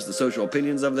moderators, the social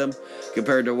opinions of them,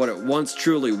 compared to what it once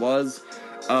truly was.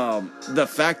 The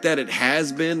fact that it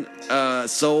has been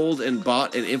sold and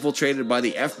bought and infiltrated by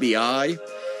the FBI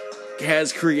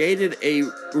has created a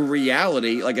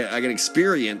reality, like an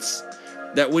experience,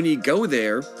 that when you go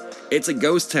there, it's a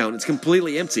ghost town. It's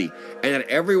completely empty, and that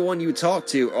everyone you talk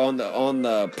to on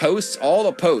the posts, all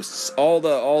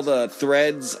the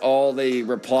threads, all the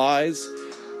replies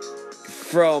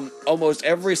from almost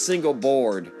every single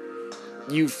board,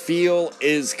 you feel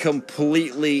is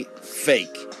completely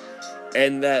fake,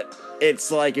 and that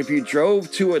it's like if you drove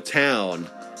to a town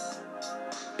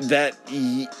that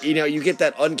you get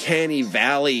that uncanny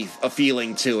valley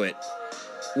feeling to it,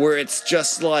 where it's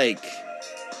just like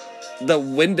the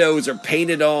windows are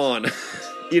painted on,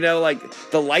 like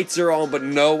the lights are on but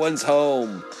no one's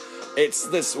home. It's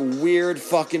this weird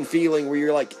fucking feeling where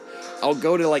you're like, I'll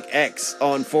go to like X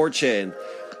on 4chan,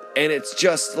 and it's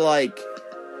just like,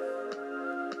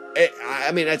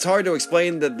 it's hard to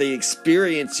explain the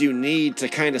experience you need to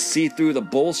kind of see through the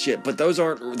bullshit, but those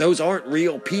aren't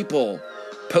real people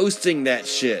posting that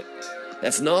shit.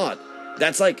 That's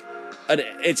like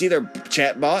it's either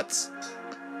chatbots,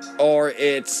 or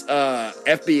it's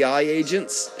FBI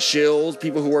agents, shills,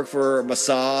 people who work for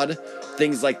Mossad,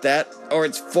 things like that, or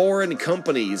it's foreign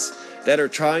companies that are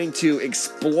trying to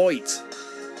exploit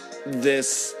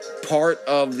this part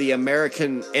of the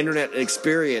American internet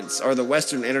experience, or the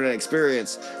Western internet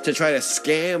experience, to try to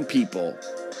scam people.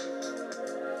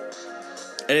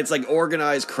 And it's like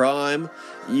organized crime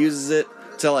uses it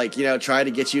to try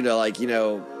to get you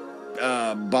to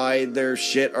buy their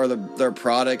shit or their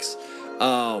products.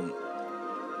 Other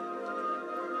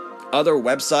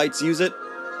websites use it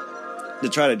to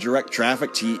try to direct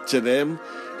traffic to them.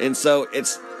 And so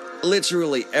it's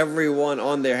literally everyone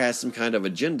on there has some kind of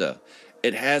agenda.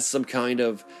 It has some kind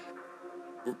of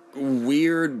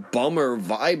weird bummer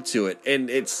vibe to it. And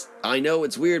I know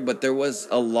it's weird, but there was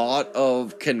a lot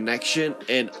of connection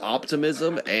and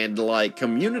optimism and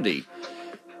community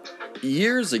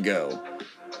years ago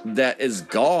that is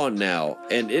gone now,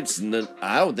 and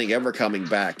I don't think ever coming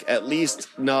back, at least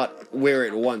not where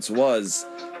it once was.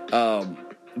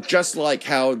 Just like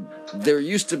how there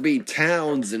used to be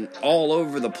towns and all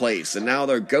over the place, and now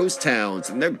they're ghost towns,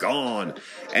 and they're gone,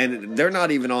 and they're not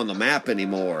even on the map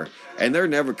anymore, and they're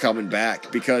never coming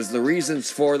back because the reasons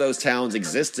for those towns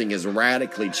existing is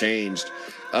radically changed.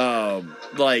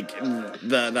 Like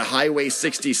the Highway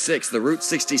 66, the Route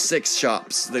 66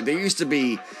 shops. There used to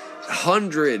be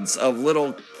hundreds of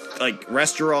little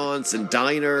restaurants and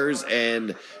diners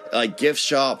and gift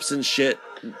shops and shit,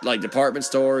 department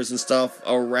stores and stuff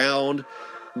around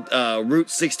Route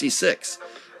 66,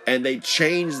 and they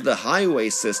changed the highway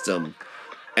system,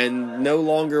 and no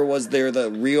longer was there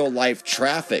the real life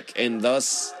traffic, and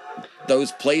thus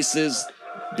those places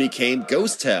became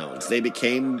ghost towns. They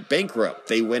became bankrupt.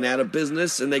 They went out of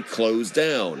business and they closed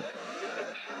down.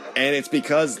 And it's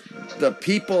because the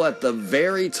people at the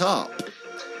very top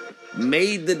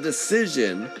made the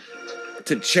decision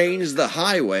to change the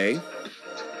highway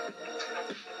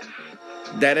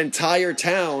that entire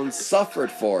towns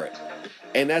suffered for it.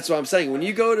 And that's what I'm saying. When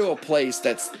you go to a place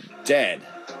that's dead,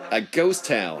 a ghost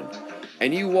town,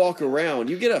 and you walk around,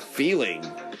 you get a feeling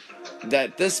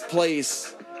that this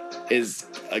place is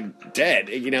dead.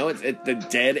 It's the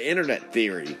dead internet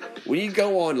theory. When you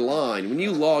go online, when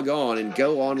you log on and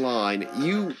go online,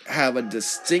 you have a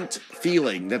distinct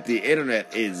feeling that the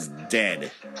internet is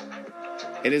dead.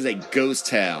 It is a ghost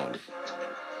town.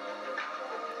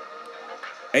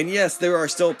 And yes, there are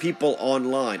still people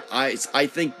online. I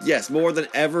think, yes, more than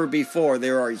ever before,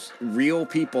 there are real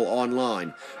people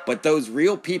online. But those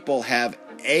real people have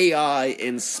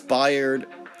AI-inspired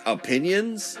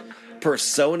opinions,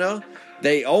 persona.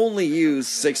 They only use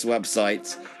 6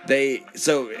 websites.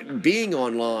 So being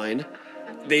online,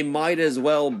 they might as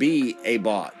well be a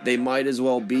bot. They might as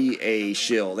well be a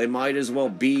shill. They might as well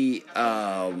be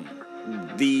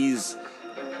these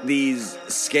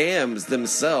scams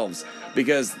themselves,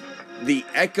 because the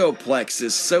echoplex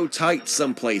is so tight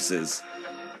some places.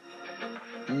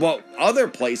 Well, other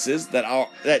places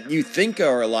that you think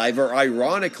are alive are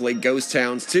ironically ghost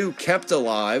towns too, kept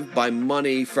alive by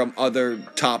money from other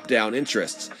top-down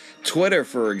interests. Twitter,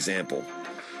 for example.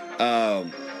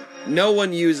 No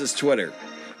one uses Twitter.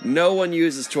 No one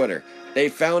uses Twitter. They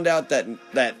found out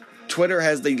that Twitter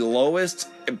has the lowest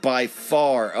by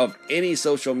far of any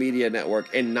social media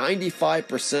network, and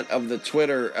 95% of the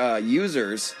Twitter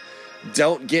users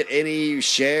don't get any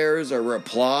shares or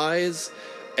replies,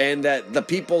 and that the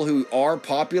people who are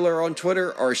popular on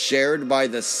Twitter are shared by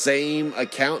the same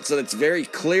account, so it's very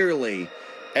clearly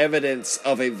evidence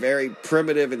of a very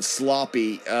primitive and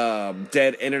sloppy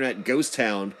dead internet ghost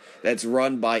town that's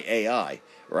run by AI,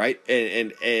 right?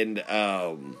 And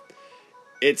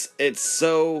it's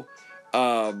so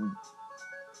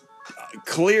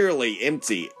clearly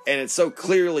empty, and it's so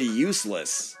clearly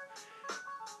useless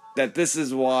that this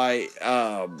is why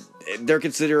they're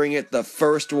considering it the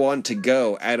first one to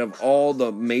go out of all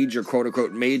the major, quote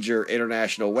unquote, major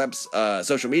international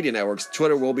social media networks.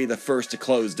 Twitter will be the first to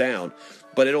close down,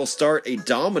 but it'll start a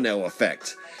domino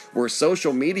effect where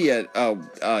social media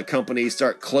companies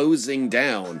start closing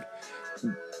down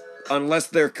unless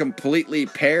they're completely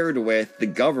paired with the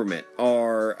government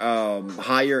or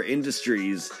higher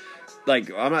industries.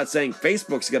 Like, I'm not saying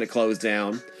Facebook's going to close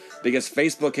down, because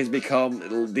Facebook has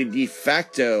become the de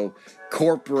facto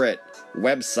corporate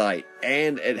website,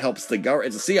 and it helps the government.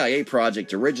 It's a CIA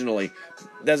project originally.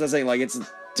 That's what I'm saying. Like, it's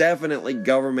definitely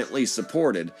governmentally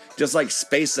supported. Just like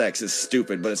SpaceX is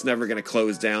stupid, but it's never going to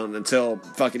close down until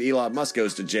fucking Elon Musk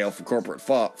goes to jail for corporate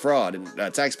fraud and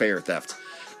taxpayer theft.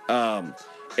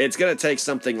 It's going to take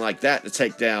something like that to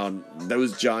take down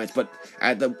those giants, but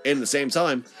in the same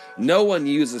time, no one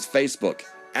uses Facebook.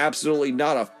 Absolutely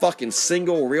not a fucking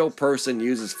single real person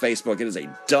uses Facebook. It is a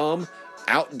dumb,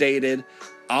 outdated,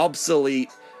 obsolete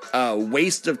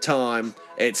waste of time.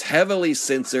 It's heavily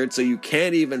censored, so you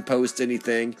can't even post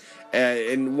anything.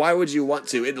 And why would you want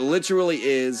to? It literally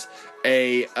is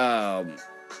a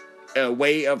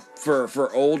way of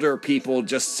for older people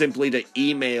just simply to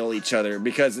email each other,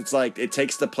 because it's like it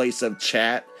takes the place of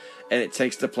chat, and it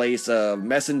takes the place of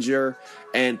Messenger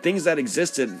and things that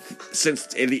existed since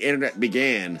the internet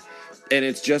began. And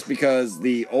it's just because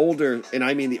the older, and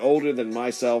I mean the older than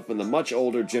myself and the much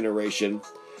older generation,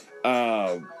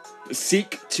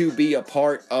 seek to be a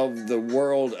part of the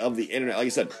world of the internet. Like I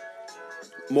said,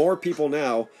 more people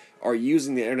now are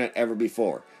using the internet ever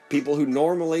before. People who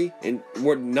normally and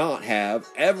would not have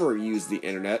ever used the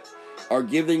internet are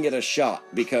giving it a shot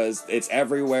because it's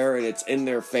everywhere and it's in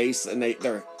their face, and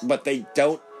but they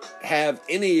don't have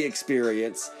any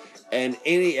experience and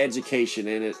any education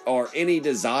in it, or any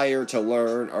desire to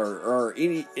learn, or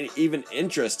any even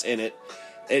interest in it.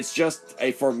 It's just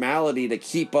a formality to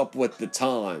keep up with the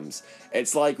times.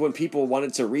 It's like when people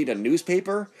wanted to read a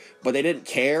newspaper, but they didn't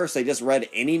care, so they just read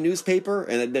any newspaper,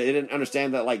 and they didn't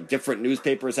understand that like different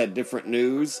newspapers had different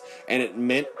news, and it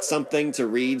meant something to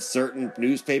read certain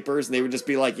newspapers, and they would just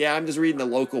be like, yeah, I'm just reading the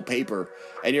local paper.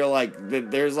 And you're like,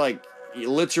 there's like,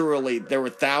 literally, there were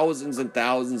thousands and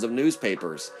thousands of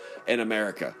newspapers in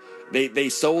America. They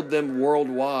sold them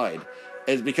worldwide.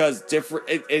 Is because different.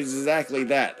 It's exactly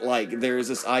that. Like, there's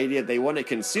this idea they want to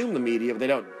consume the media, but they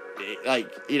don't,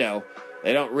 like, they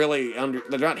don't really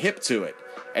they're not hip to it,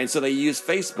 and so they use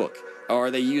Facebook,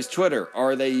 or they use Twitter,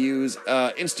 or they use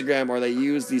Instagram, or they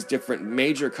use these different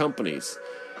major companies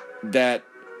that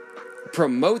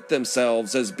promote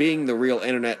themselves as being the real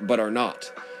internet, but are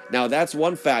not. Now, that's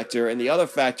one factor, and the other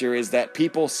factor is that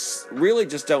people really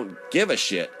just don't give a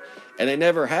shit, and they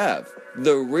never have.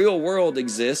 The real world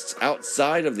exists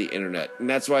outside of the internet, and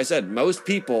that's why I said most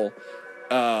people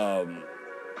are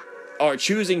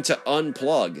choosing to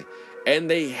unplug, and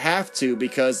they have to,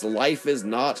 because life is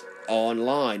not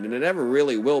online, and it never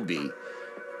really will be.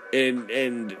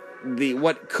 And the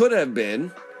what could have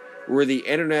been, where the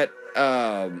internet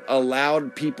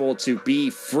allowed people to be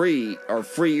free or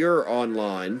freer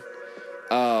online,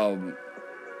 I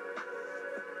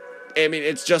mean,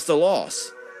 it's just a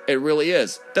loss. It really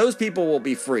is. Those people will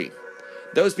be free.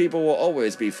 Those people will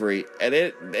always be free.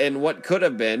 And what could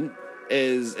have been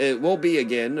is, it will be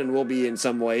again, and will be in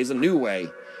some ways a new way,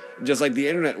 just like the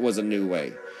internet was a new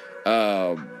way.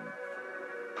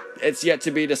 It's yet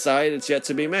to be decided. It's yet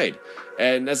to be made.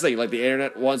 And that's the thing. Like, the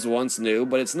internet was once new,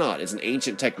 but it's not. It's an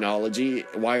ancient technology,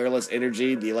 wireless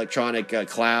energy, the electronic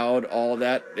cloud, all of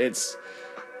that. It's,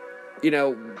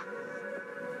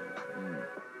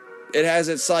 it has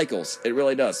its cycles. It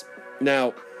really does.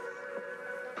 Now,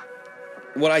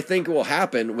 what I think will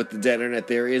happen with the dead internet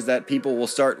theory is that people will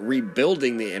start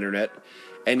rebuilding the internet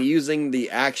and using the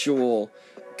actual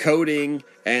coding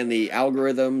and the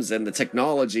algorithms and the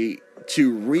technology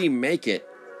to remake it,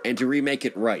 and to remake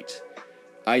it right.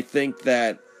 I think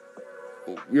that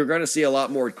you're going to see a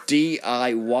lot more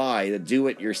DIY, the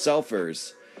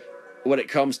do-it-yourselfers, when it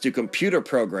comes to computer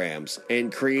programs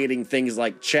and creating things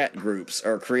like chat groups,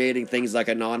 or creating things like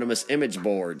anonymous image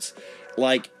boards.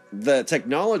 Like, the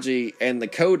technology and the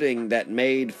coding that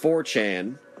made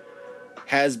 4chan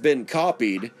has been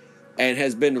copied and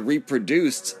has been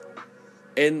reproduced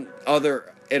in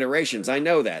other iterations. I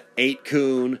know that.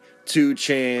 8kun,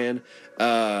 2chan,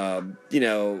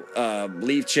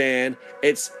 LeafChan.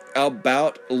 It's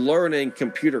about learning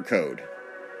computer code.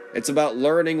 It's about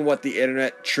learning what the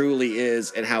internet truly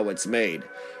is and how it's made.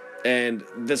 And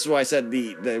this is why I said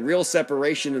the real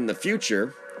separation in the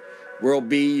future will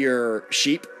be your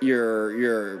sheep,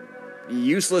 your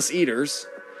useless eaters,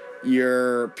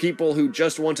 You're people who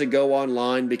just want to go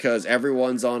online because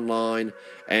everyone's online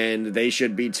and they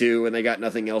should be too, and they got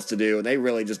nothing else to do, and they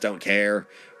really just don't care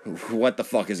what the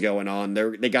fuck is going on.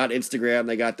 They got Instagram,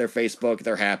 they got their Facebook,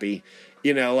 they're happy,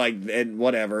 like, and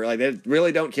whatever. Like, they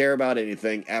really don't care about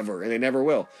anything ever, and they never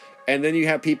will. And then you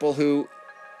have people who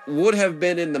would have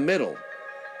been in the middle.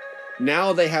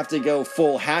 Now they have to go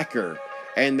full hacker,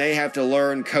 and they have to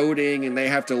learn coding, and they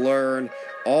have to learn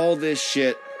all this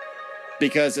shit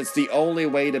because it's the only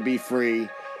way to be free.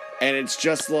 And it's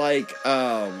just like,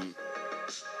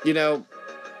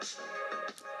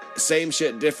 same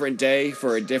shit, different day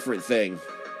for a different thing.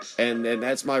 And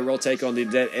that's my real take on the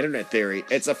dead internet theory.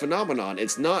 It's a phenomenon.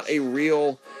 It's not a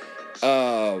real, it's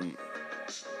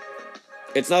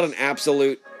not an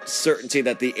absolute certainty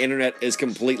that the internet is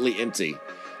completely empty.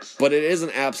 But it is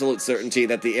an absolute certainty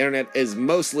that the internet is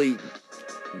mostly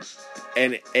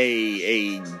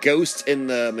a ghost in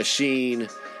the machine,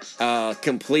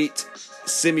 complete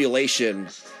simulation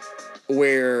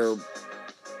where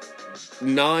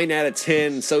 9 out of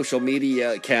 10 social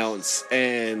media accounts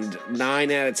and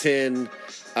 9 out of 10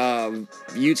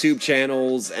 YouTube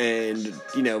channels and,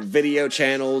 video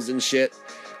channels and shit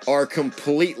are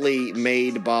completely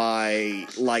made by,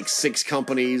 like, 6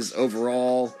 companies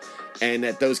overall, and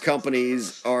that those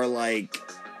companies are, like,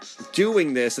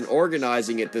 doing this and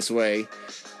organizing it this way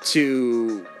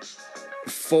to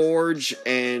forge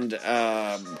and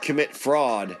commit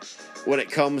fraud when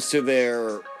it comes to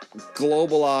their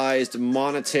globalized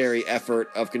monetary effort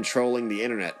of controlling the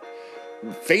internet.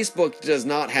 Facebook does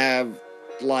not have,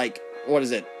 like, what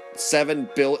is it, 7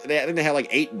 billion, I think they have like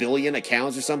 8 billion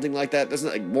accounts or something like that. There's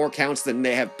like more accounts than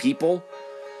they have people.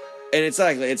 And it's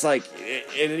like,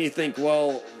 and then you think,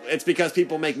 well, it's because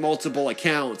people make multiple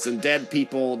accounts, and dead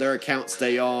people, their accounts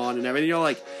stay on and everything.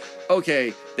 Like,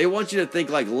 okay, they want you to think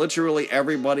like literally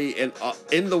everybody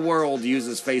in the world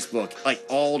uses Facebook like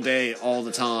all day, all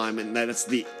the time, and that it's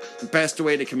the best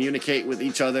way to communicate with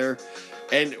each other.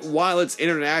 And while it's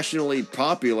internationally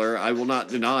popular, I will not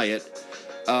deny it.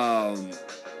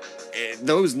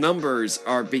 Those numbers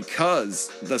are because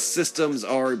the systems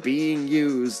are being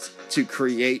used to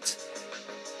create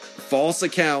false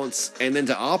accounts and then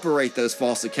to operate those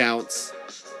false accounts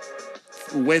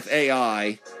with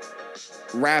AI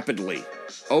rapidly,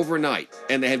 overnight.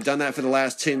 And they have done that for the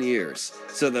last 10 years.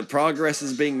 So the progress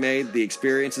is being made, the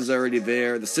experience is already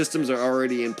there, the systems are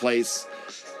already in place.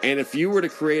 And if you were to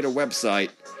create a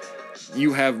website,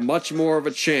 you have much more of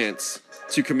a chance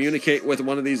to communicate with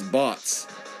one of these bots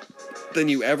than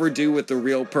you ever do with the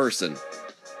real person.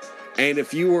 And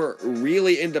if you were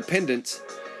really independent,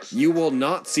 you will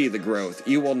not see the growth,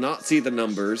 you will not see the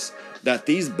numbers that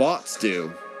these bots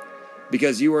do,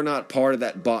 because you are not part of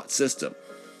that bot system.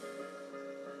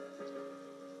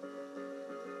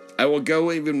 I will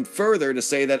go even further to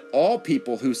say that all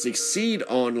people who succeed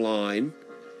online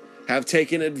have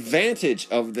taken advantage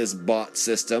of this bot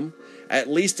system, at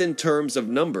least in terms of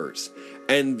numbers,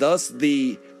 and thus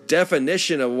the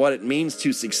definition of what it means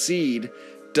to succeed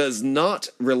does not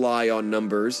rely on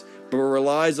numbers, but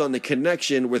relies on the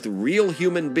connection with real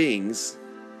human beings,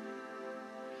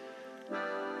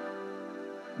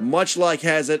 much like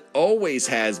as it always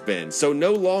has been. So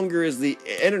no longer is the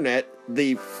internet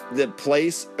the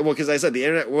place, well, because I said the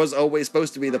internet was always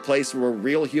supposed to be the place where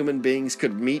real human beings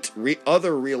could meet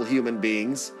other real human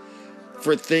beings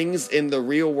for things in the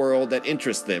real world that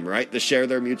interest them, right? To share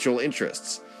their mutual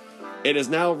interests. It is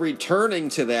now returning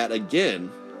to that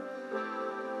again,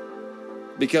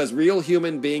 because real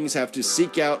human beings have to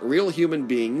seek out real human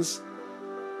beings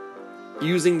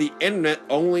using the internet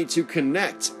only to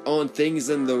connect on things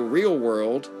in the real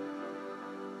world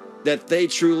that they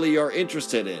truly are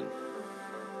interested in.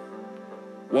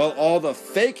 While all the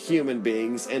fake human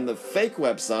beings and the fake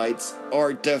websites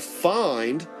are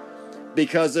defined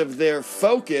because of their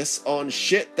focus on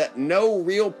shit that no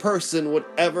real person would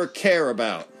ever care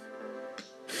about.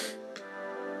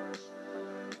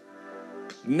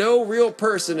 No real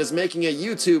person is making a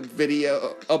YouTube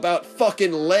video about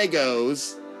fucking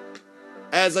Legos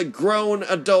as a grown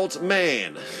adult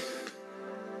man.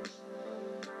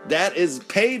 That is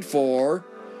paid for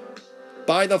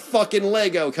by the fucking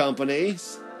Lego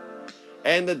companies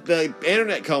and the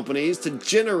internet companies to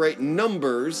generate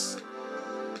numbers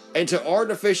and to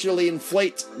artificially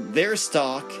inflate their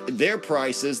stock, their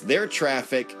prices, their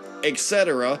traffic,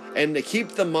 etc., and to keep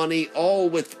the money all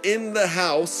within the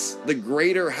house, the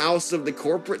greater house of the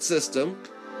corporate system,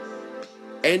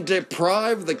 and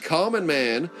deprive the common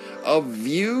man of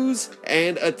views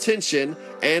and attention,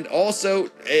 and also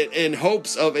in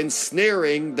hopes of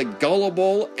ensnaring the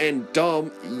gullible and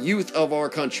dumb youth of our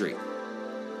country.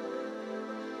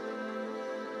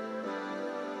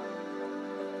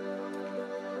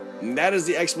 And that is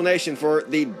the explanation for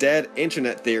the dead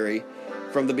internet theory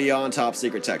from the Beyond Top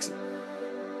Secret Texan.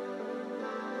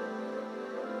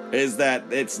 Is that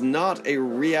it's not a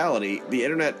reality. The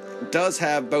internet does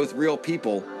have both real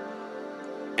people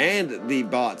and the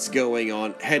bots going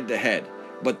on head to head.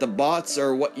 But the bots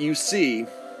are what you see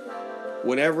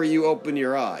whenever you open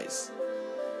your eyes.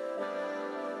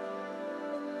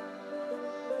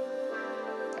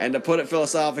 And to put it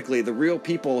philosophically, the real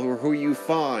people who you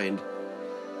find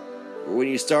when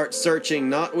you start searching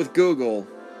not with Google,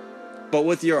 but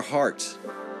with your heart.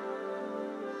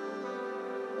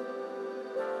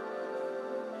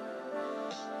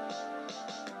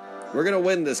 We're gonna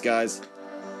win this, guys.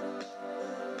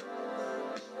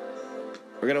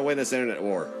 We're gonna win this internet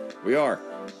war. We are.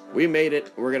 We made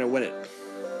it. We're gonna win it.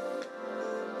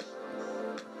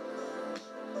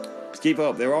 Let's keep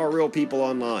hope. There are real people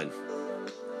online.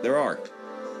 There are.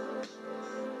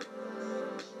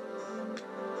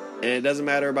 And it doesn't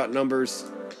matter about numbers.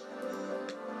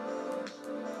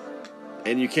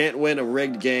 And you can't win a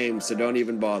rigged game, so don't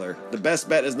even bother. The best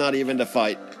bet is not even to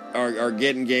fight or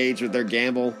get engaged with their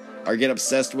gamble or get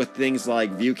obsessed with things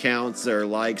like view counts or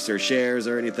likes or shares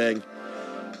or anything,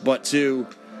 but to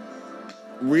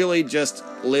really just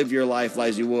live your life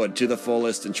as you would to the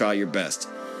fullest and try your best.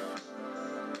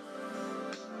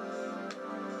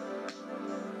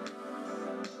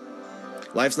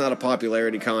 Life's not a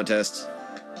popularity contest.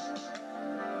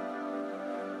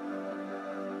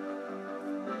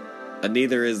 And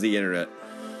neither is the internet.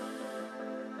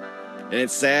 And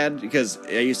it's sad because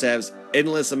I used to have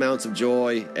endless amounts of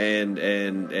joy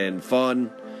and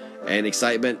fun and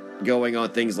excitement going on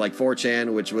things like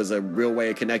 4chan, which was a real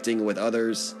way of connecting with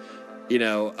others,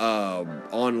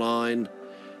 online.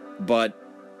 But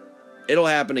it'll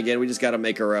happen again. We just got to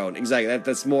make our own. Exactly.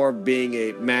 That's more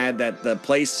being mad that the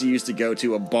place you used to go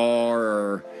to, a bar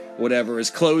or whatever, is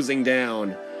closing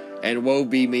down. And woe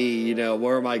be me,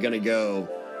 where am I going to go?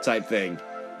 Type thing.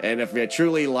 And if I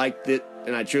truly liked it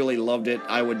and I truly loved it,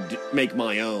 I would make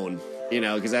my own,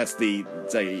 because that's you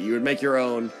would make your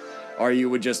own, or you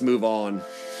would just move on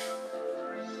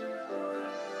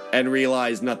and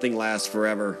realize nothing lasts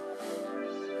forever.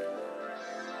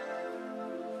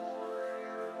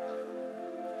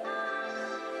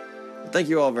 Thank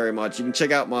you all very much. You can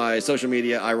check out my social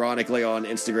media, ironically, on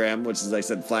Instagram, which is, as I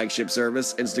said, flagship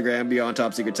service, Instagram, Beyond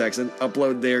Top Secret Texan.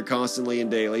 Upload there constantly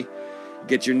and daily.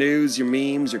 Get your news, your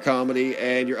memes, your comedy,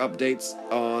 and your updates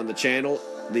on the channel,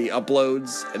 the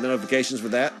uploads and the notifications for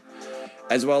that,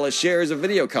 as well as shares of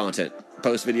video content.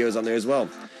 Post videos on there as well.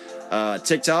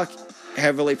 TikTok,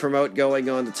 heavily promote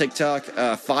going on the TikTok.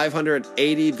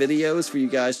 580 videos for you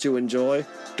guys to enjoy.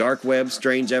 Dark web,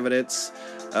 strange evidence,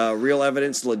 real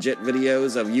evidence, legit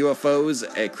videos of UFOs,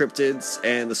 cryptids,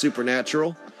 and the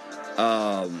supernatural.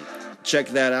 Check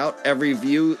that out. Every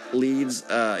view leads,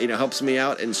 helps me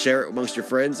out, and share it amongst your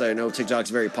friends. I know TikTok's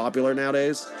very popular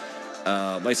nowadays.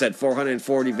 Like I said,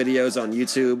 440 videos on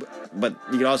YouTube, but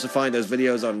you can also find those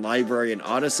videos on Library and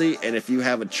Odyssey. And if you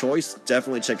have a choice,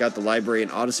 definitely check out the Library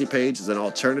and Odyssey page as an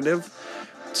alternative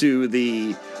to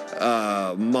the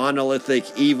monolithic,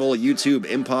 evil YouTube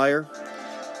empire.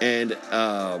 And,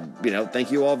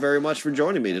 thank you all very much for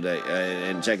joining me today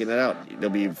and checking that out. There'll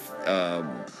be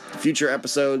future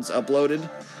episodes uploaded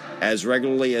as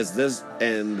regularly as this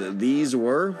and these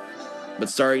were. But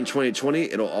starting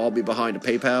 2020, it'll all be behind a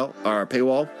PayPal or a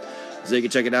paywall. So you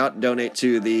can check it out, donate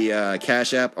to the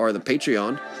Cash App or the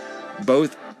Patreon,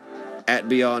 both at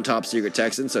Beyond Top Secret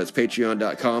Texan. So it's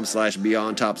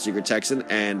patreon.com/Beyond Top Secret Texan,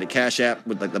 and the Cash App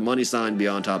with the money sign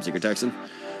Beyond Top Secret Texan.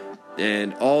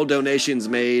 And all donations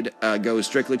made go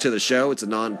strictly to the show. It's a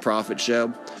non-profit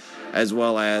show, as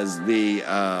well as the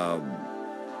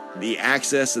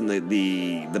access and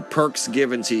the perks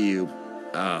given to you,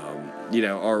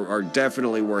 are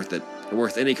definitely worth it.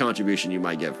 Worth any contribution you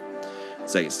might give.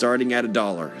 Say starting at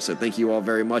 $1. So thank you all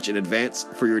very much in advance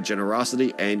for your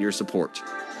generosity and your support.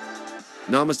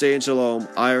 Namaste and shalom.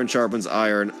 Iron sharpens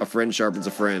iron. A friend sharpens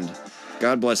a friend.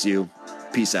 God bless you.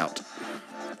 Peace out.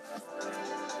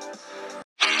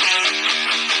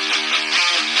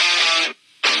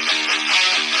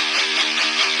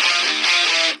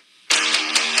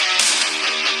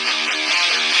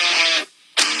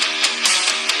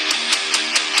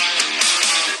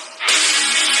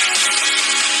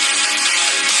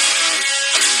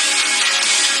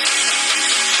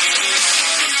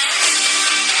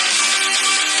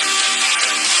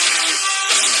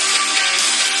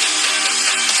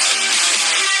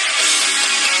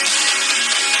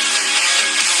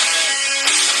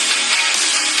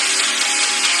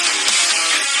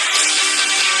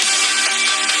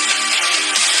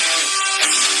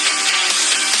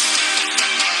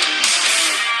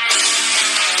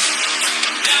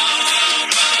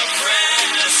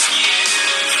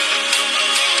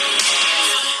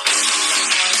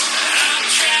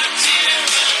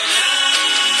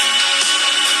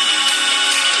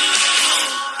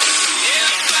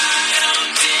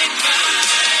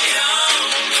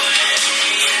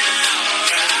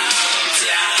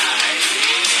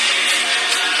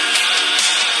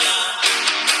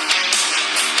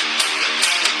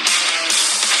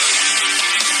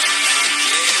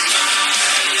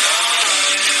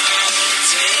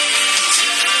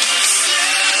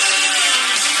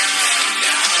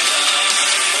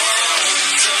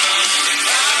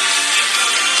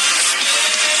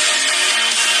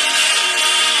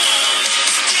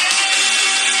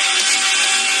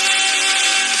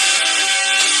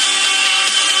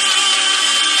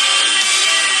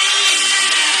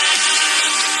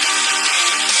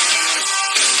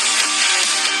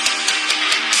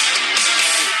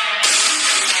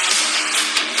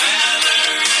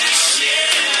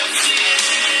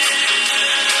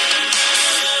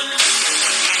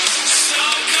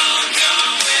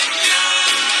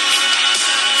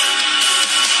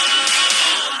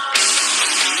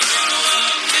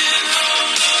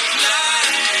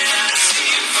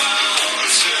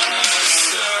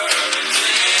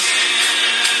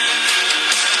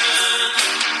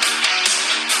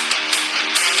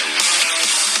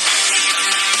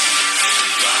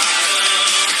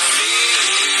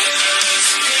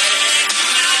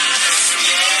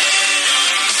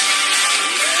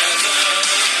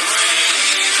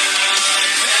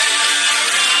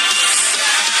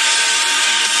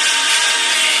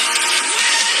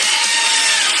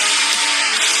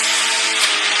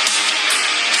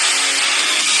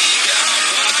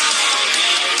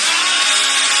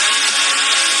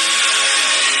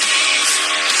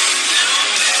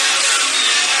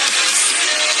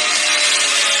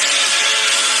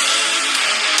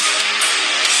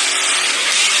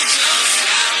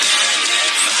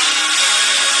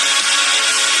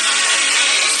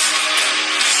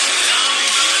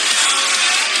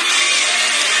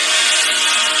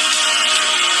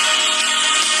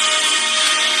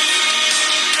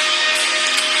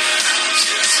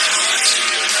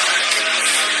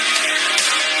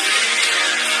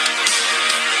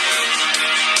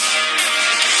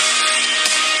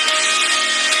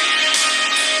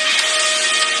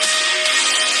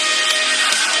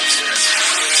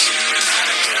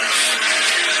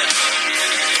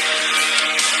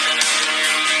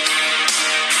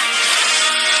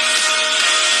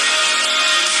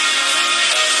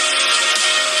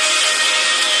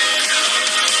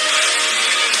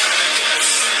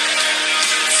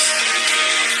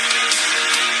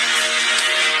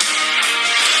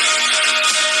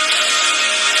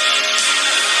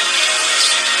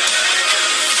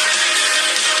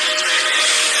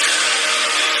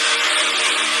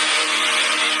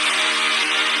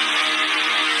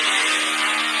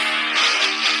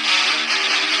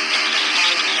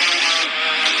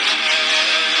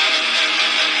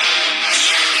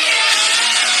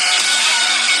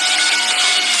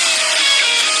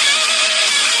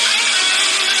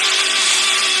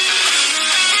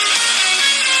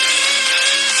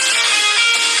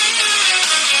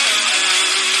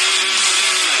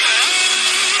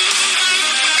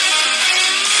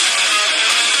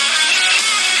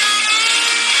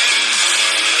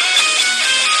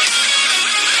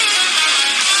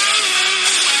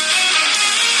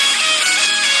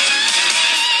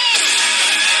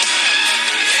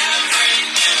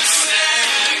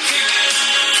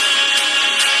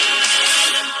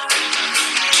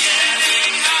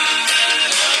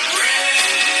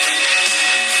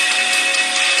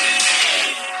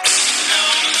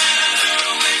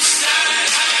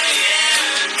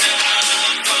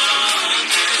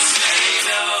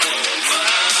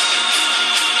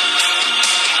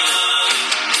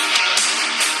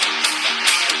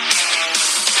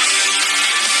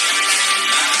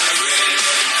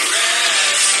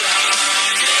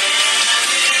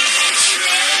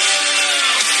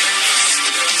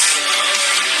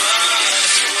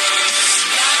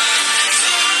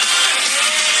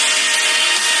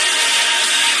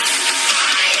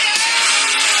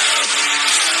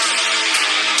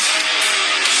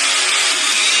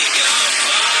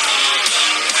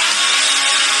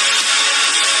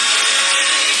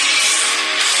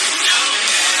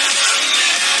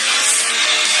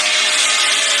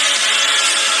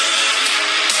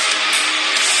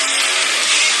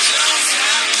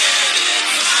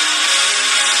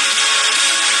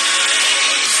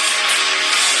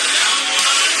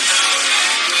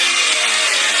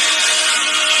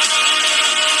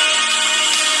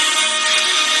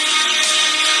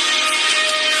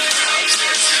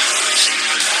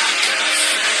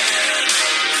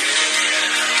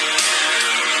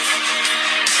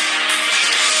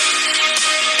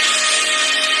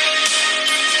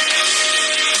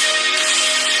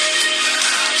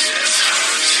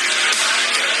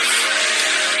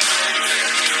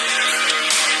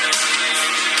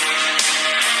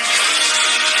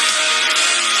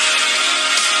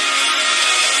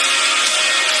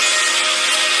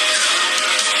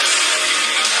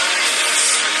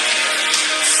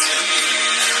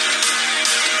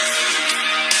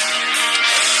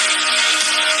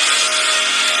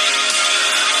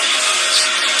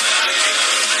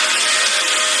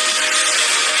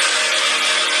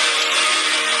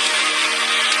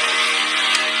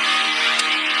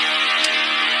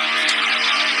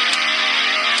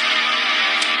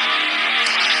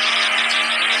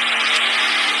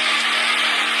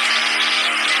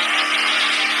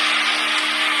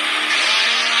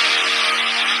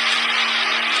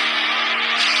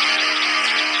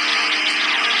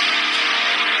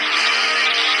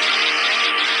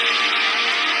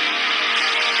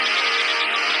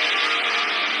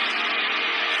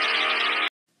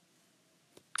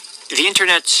 The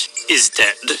internet is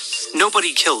dead.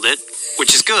 Nobody killed it,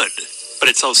 which is good, but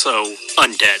it's also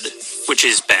undead, which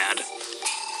is bad.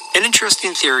 An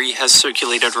interesting theory has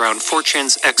circulated around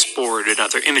 4chan's X board and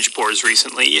other image boards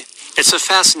recently. It's a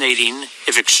fascinating,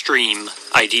 if extreme,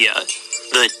 idea.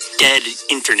 The dead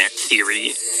internet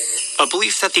theory. A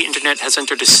belief that the internet has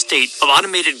entered a state of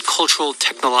automated cultural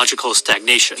technological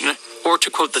stagnation, or to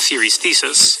quote the theory's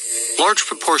thesis, large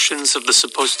proportions of the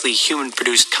supposedly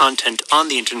human-produced content on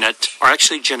the internet are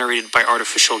actually generated by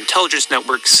artificial intelligence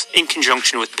networks in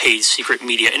conjunction with paid secret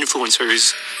media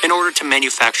influencers in order to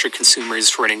manufacture consumers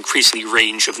for an increasing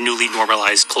range of newly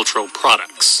normalized cultural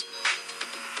products.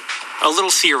 A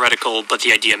little theoretical, but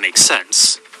the idea makes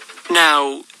sense.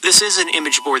 Now, this is an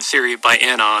image board theory by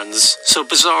Anons, so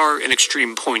bizarre and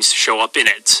extreme points show up in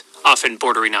it, often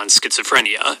bordering on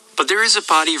schizophrenia, but there is a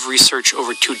body of research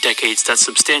over 2 decades that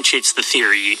substantiates the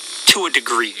theory, to a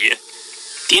degree.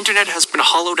 The internet has been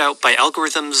hollowed out by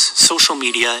algorithms, social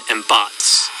media, and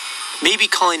bots. Maybe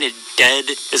calling it dead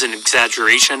is an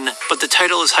exaggeration, but the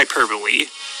title is hyperbole.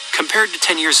 Compared to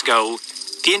 10 years ago,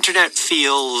 the internet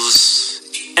feels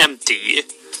empty.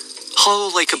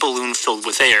 Hollow like a balloon filled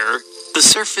with air. The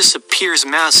surface appears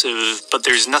massive, but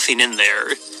there's nothing in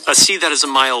there. A sea that is a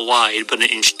mile wide, but an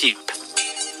inch deep.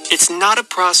 It's not a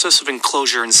process of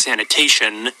enclosure and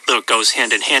sanitation, though it goes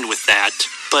hand in hand with that,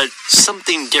 but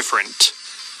something different.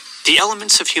 The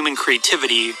elements of human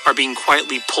creativity are being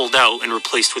quietly pulled out and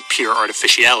replaced with pure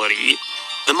artificiality.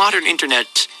 The modern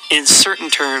internet, in certain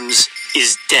terms,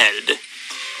 is dead.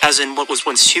 As in what was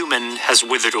once human has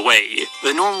withered away.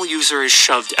 The normal user is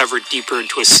shoved ever deeper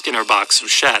into a Skinner box of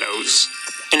shadows.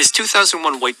 In his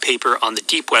 2001 white paper on the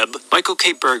deep web, Michael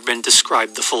K. Bergman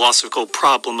described the philosophical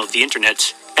problem of the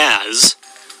internet as,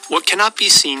 what cannot be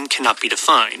seen cannot be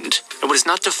defined, and what is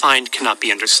not defined cannot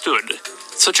be understood.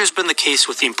 Such has been the case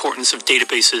with the importance of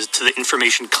databases to the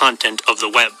information content of the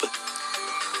web.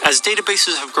 As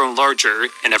databases have grown larger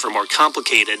and ever more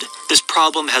complicated, this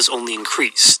problem has only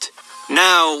increased.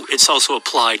 Now, it's also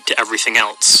applied to everything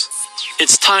else.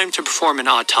 It's time to perform an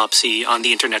autopsy on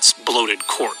the internet's bloated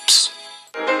corpse.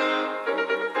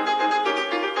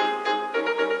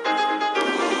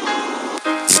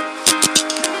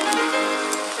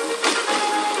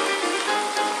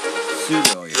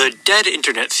 The dead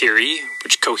internet theory,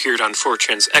 which cohered on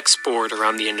 4chan's X board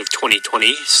around the end of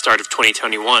 2020, start of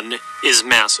 2021, is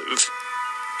massive.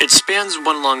 It spans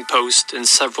one long post and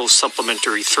several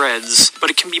supplementary threads, but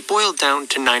it can be boiled down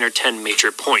to 9 or 10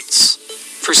 major points.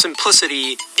 For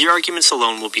simplicity, the arguments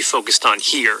alone will be focused on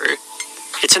here.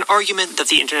 It's an argument that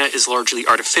the internet is largely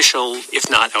artificial, if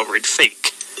not outright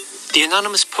fake. The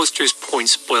anonymous poster's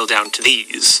points boil down to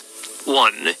these.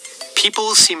 1.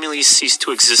 People seemingly cease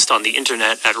to exist on the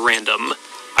internet at random.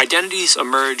 Identities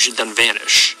emerge, then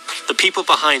vanish. The people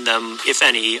behind them, if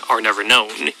any, are never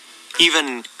known.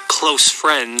 Even close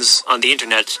friends on the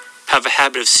internet have a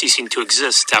habit of ceasing to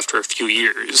exist after a few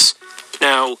years.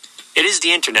 Now, it is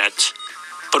the internet,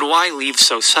 but why leave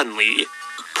so suddenly?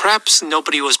 Perhaps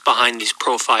nobody was behind these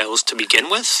profiles to begin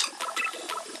with?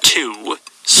 2.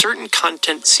 Certain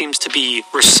content seems to be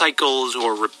recycled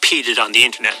or repeated on the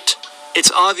internet.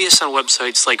 It's obvious on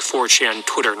websites like 4chan,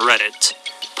 Twitter, and Reddit.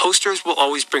 Posters will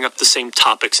always bring up the same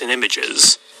topics and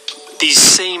images. These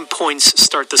same points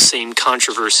start the same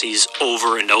controversies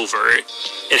over and over.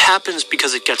 It happens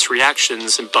because it gets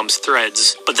reactions and bumps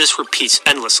threads, but this repeats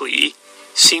endlessly,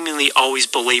 seemingly always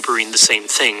belaboring the same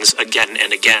things again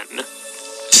and again.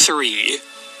 3.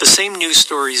 The same news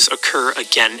stories occur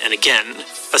again and again.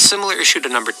 A similar issue to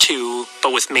number 2,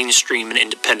 but with mainstream and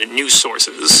independent news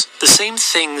sources. The same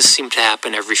things seem to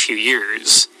happen every few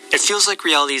years. It feels like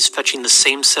reality is fetching the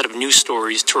same set of news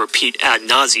stories to repeat ad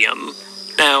nauseum.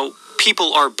 Now,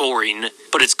 people are boring,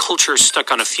 but it's culture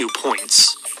stuck on a few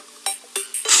points.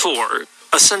 4.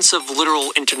 A sense of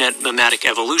literal internet mimetic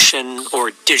evolution,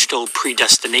 or digital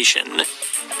predestination.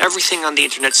 Everything on the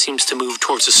internet seems to move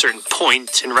towards a certain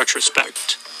point in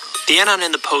retrospect. The anon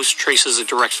in the post traces a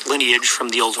direct lineage from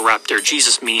the old Raptor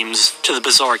Jesus memes, to the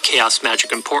bizarre chaos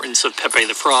magic importance of Pepe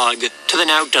the Frog, to the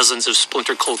now dozens of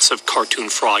splinter cults of cartoon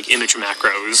frog image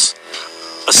macros.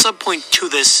 A subpoint to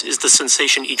this is the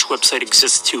sensation each website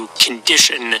exists to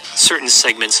condition certain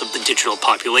segments of the digital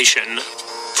population.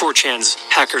 4chan's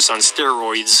hackers on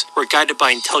steroids were guided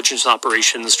by intelligence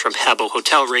operations from Habbo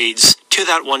hotel raids to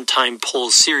that one-time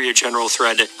Pol Syria general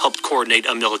thread helped coordinate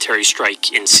a military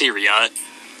strike in Syria.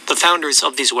 The founders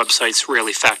of these websites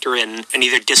rarely factor in and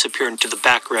either disappear into the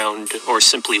background or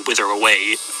simply wither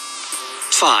away.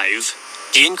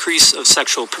 5. The increase of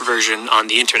sexual perversion on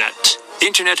the internet. The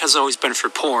internet has always been for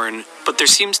porn, but there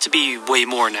seems to be way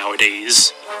more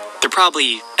nowadays. There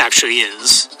probably actually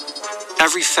is.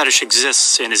 Every fetish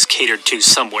exists and is catered to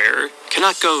somewhere.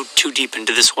 Cannot go too deep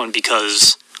into this one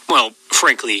because, well,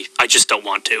 frankly, I just don't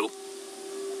want to.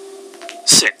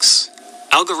 6.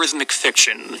 Algorithmic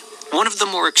fiction. One of the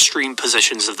more extreme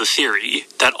positions of the theory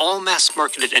that all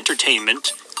mass-marketed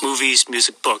entertainment, movies,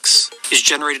 music, books, is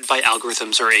generated by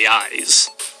algorithms or AIs.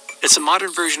 It's a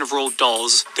modern version of Roald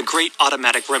Dahl's The Great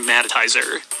Automatic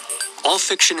Romanticizer. All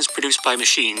fiction is produced by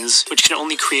machines, which can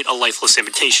only create a lifeless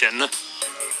imitation.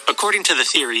 According to the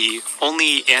theory,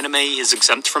 only anime is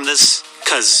exempt from this,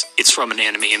 because it's from an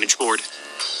anime image board.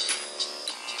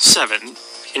 7.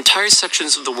 Entire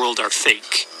sections of the world are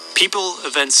fake. People,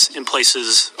 events, and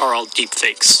places are all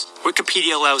deepfakes.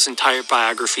 Wikipedia allows entire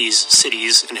biographies,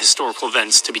 cities, and historical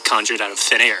events to be conjured out of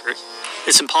thin air.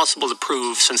 It's impossible to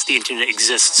prove since the internet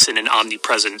exists in an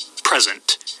omnipresent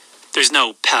present. There's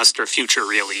no past or future,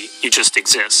 really. You just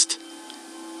exist.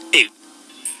 8.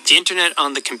 The internet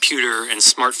on the computer and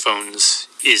smartphones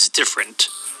is different.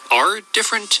 Are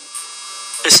different?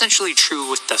 Essentially true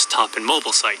with desktop and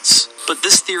mobile sites, but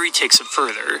this theory takes it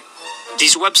further.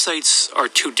 These websites are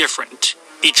too different.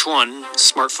 Each one,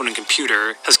 smartphone and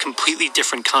computer, has completely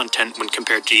different content when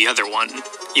compared to the other one.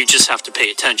 You just have to pay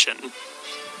attention.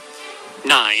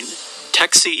 9.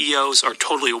 Tech CEOs are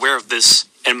totally aware of this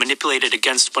and manipulate it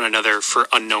against one another for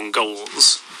unknown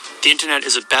goals. The internet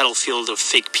is a battlefield of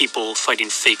fake people fighting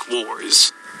fake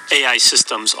wars. AI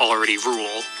systems already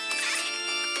rule.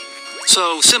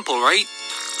 So, simple, right?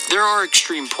 There are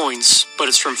extreme points, but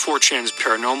it's from 4chan's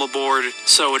paranormal board,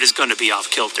 so it is going to be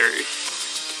off-kilter.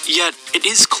 Yet, it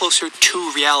is closer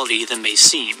to reality than may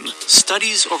seem.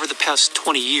 Studies over the past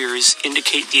 20 years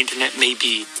indicate the internet may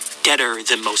be deader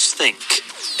than most think.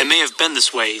 It may have been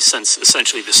this way since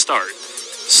essentially the start.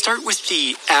 Start with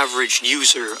the average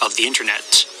user of the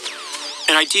internet.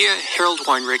 An idea Harold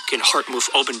Weinrich and Hartmut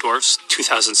Obendorf's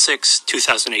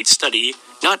 2006-2008 study,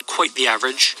 Not Quite the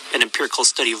Average, an empirical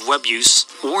study of web use,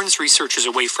 warns researchers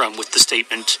away from with the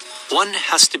statement, one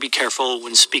has to be careful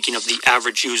when speaking of the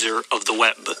average user of the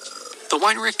web. The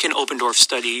Weinrich and Obendorf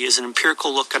study is an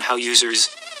empirical look on how users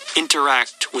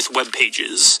interact with web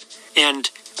pages, and,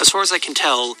 as far as I can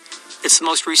tell, it's the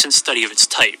most recent study of its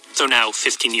type, though now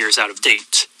 15 years out of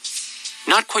date.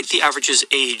 Not Quite the Average's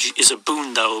age is a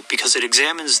boon, though, because it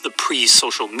examines the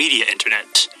pre-social media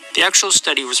internet. The actual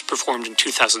study was performed in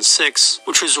 2006,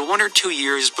 which was 1 or 2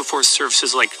 years before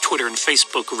services like Twitter and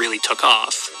Facebook really took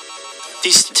off.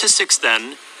 These statistics,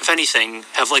 then, if anything,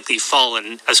 have likely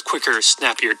fallen as quicker,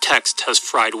 snappier text has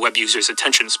fried web users'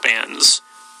 attention spans.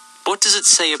 But what does it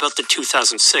say about the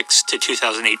 2006 to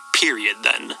 2008 period,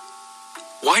 then?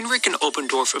 Weinrich and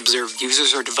Obendorf observed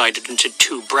users are divided into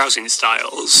 2 browsing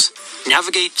styles,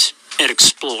 navigate and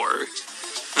explore.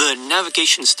 The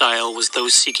navigation style was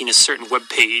those seeking a certain web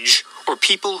page, or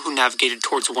people who navigated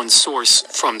towards one source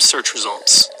from search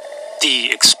results. The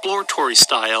exploratory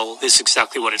style is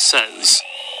exactly what it says.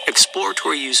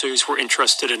 Exploratory users were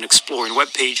interested in exploring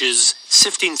web pages,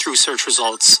 sifting through search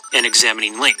results, and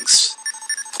examining links.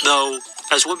 Though,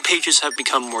 as web pages have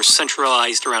become more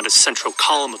centralized around a central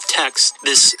column of text,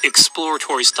 this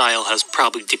exploratory style has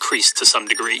probably decreased to some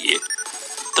degree.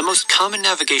 The most common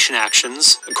navigation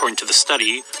actions, according to the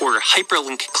study, were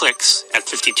hyperlink clicks at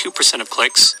 52% of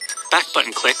clicks, back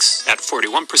button clicks at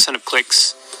 41% of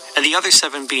clicks, and the other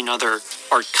 7 being other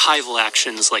archival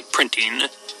actions like printing.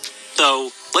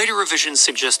 Though, later revisions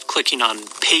suggest clicking on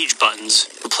page buttons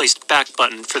replaced back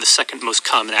button for the second most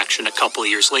common action a couple of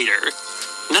years later.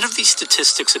 None of these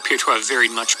statistics appear to have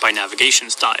varied much by navigation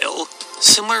style,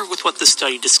 similar with what the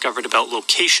study discovered about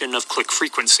location of click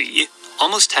frequency.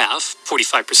 Almost half,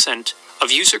 45%,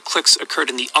 of user clicks occurred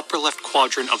in the upper left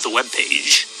quadrant of the web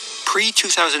page.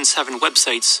 Pre-2007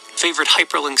 websites favored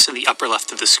hyperlinks in the upper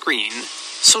left of the screen.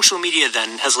 Social media,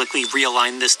 then, has likely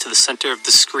realigned this to the center of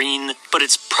the screen, but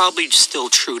it's probably still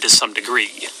true to some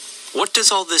degree. What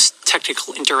does all this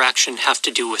technical interaction have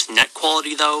to do with net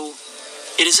quality, though?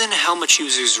 It is in how much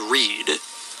users read.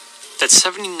 That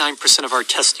 79% of our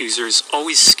test users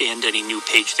always scanned any new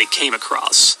page they came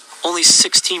across. Only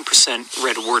 16%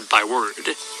 read word by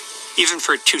word. Even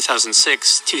for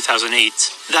 2006, 2008,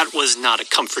 that was not a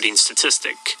comforting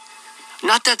statistic.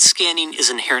 Not that scanning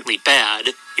is inherently bad,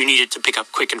 you need it to pick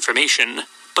up quick information,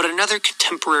 but another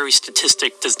contemporary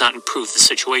statistic does not improve the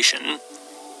situation.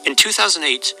 In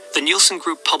 2008, the Nielsen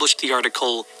Group published the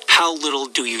article, How Little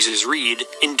Do Users Read?,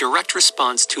 in direct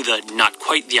response to the Not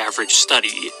Quite the Average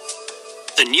study.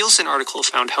 The Nielsen article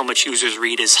found how much users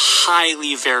read is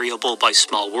highly variable by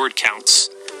small word counts.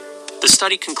 The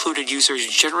study concluded users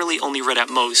generally only read at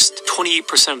most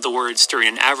 28% of the words during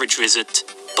an average visit,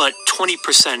 but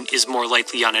 20% is more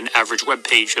likely on an average web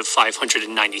page of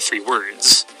 593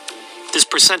 words. This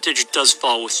percentage does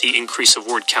fall with the increase of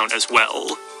word count as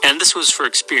well, and this was for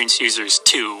experienced users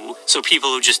too, so people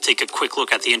who just take a quick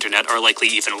look at the internet are likely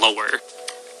even lower.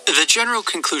 The general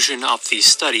conclusion of these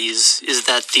studies is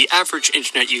that the average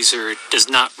internet user does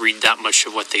not read that much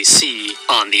of what they see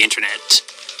on the internet.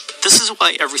 This is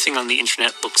why everything on the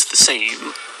internet looks the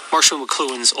same. Marshall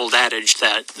McLuhan's old adage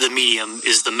that the medium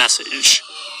is the message.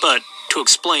 But, to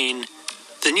explain,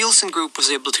 the Nielsen Group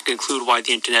was able to conclude why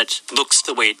the internet looks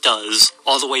the way it does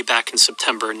all the way back in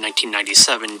September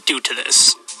 1997 due to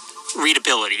this.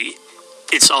 Readability.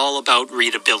 It's all about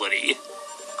readability.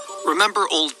 Remember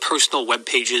old personal web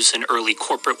pages and early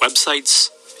corporate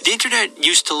websites? The internet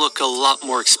used to look a lot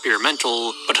more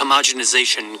experimental, but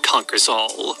homogenization conquers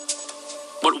all.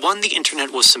 What won the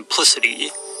internet was simplicity,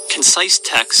 concise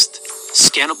text,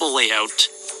 scannable layout,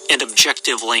 and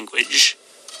objective language.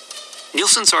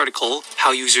 Nielsen's article,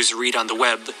 How Users Read on the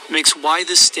Web, makes why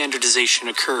this standardization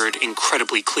occurred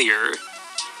incredibly clear.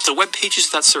 The web pages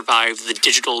that survived the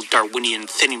digital Darwinian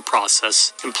thinning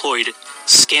process employed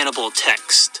scannable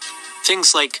text.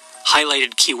 Things like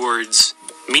highlighted keywords,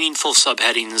 meaningful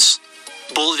subheadings,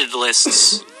 bulleted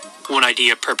lists, one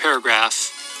idea per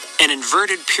paragraph, an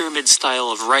inverted pyramid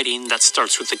style of writing that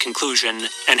starts with the conclusion,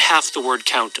 and half the word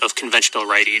count of conventional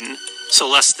writing, so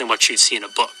less than what you'd see in a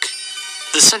book.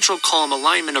 The central column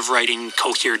alignment of writing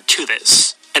cohered to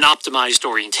this, an optimized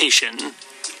orientation.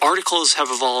 Articles have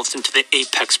evolved into the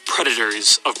apex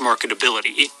predators of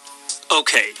marketability.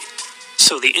 Okay,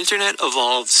 so the internet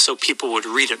evolved so people would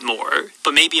read it more,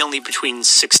 but maybe only between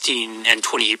 16 and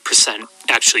 28%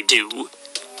 actually do,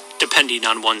 depending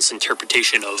on one's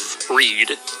interpretation of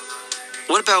read.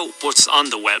 What about what's on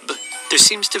the web? There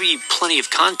seems to be plenty of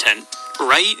content,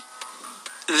 right?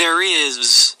 There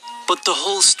is, but the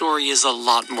whole story is a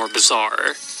lot more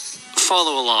bizarre.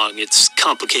 Follow along, it's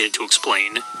complicated to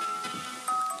explain.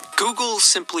 Google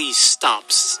simply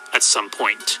stops at some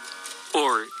point,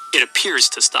 or it appears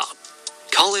to stop.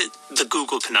 Call it the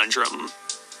Google conundrum.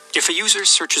 If a user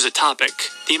searches a topic,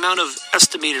 the amount of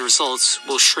estimated results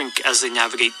will shrink as they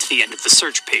navigate to the end of the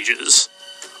search pages.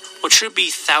 What should be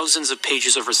thousands of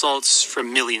pages of results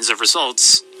from millions of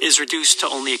results is reduced to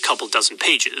only a couple dozen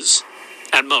pages,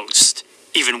 at most,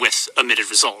 even with omitted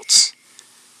results.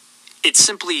 It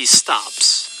simply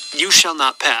stops. You shall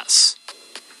not pass.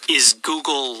 Is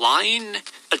Google lying,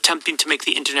 attempting to make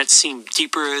the internet seem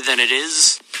deeper than it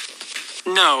is?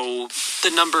 No,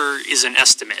 the number is an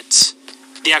estimate.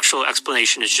 The actual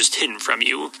explanation is just hidden from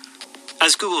you.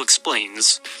 As Google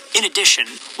explains, in addition,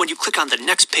 when you click on the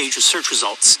next page of search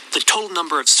results, the total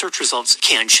number of search results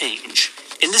can change.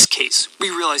 In this case, we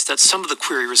realize that some of the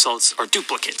query results are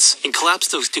duplicates, and collapse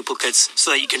those duplicates so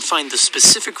that you can find the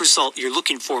specific result you're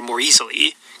looking for more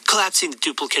easily. Collapsing the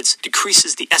duplicates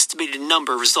decreases the estimated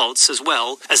number of results as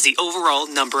well as the overall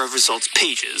number of results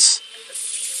pages.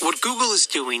 What Google is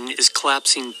doing is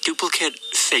collapsing duplicate,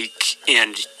 fake,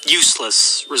 and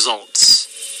useless results.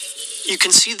 You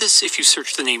can see this if you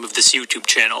search the name of this YouTube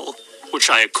channel, which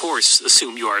I of course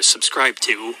assume you are subscribed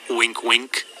to, wink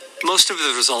wink. Most of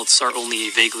the results are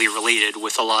only vaguely related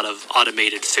with a lot of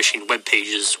automated phishing web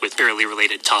pages with barely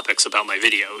related topics about my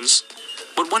videos.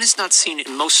 What one is not seeing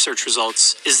in most search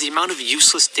results is the amount of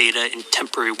useless data in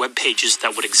temporary web pages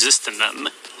that would exist in them.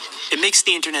 It makes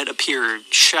the internet appear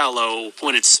shallow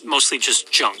when it's mostly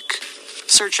just junk.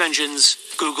 Search engines,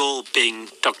 Google, Bing,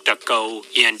 DuckDuckGo,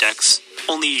 Yandex,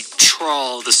 only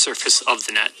trawl the surface of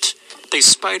the net. They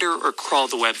spider or crawl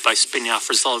the web by spinning off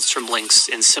results from links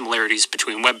and similarities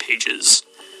between web pages.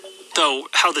 Though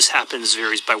how this happens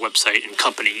varies by website and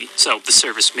company, so the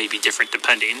service may be different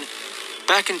depending.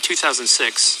 Back in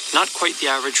 2006, Not Quite the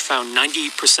Average found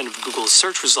 98% of Google's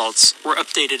search results were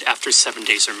updated after 7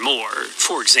 days or more,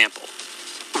 for example.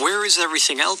 Where is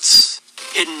everything else?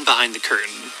 Hidden behind the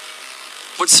curtain.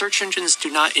 What search engines do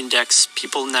not index,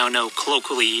 people now know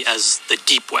colloquially as the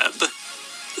deep web.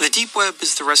 The deep web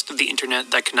is the rest of the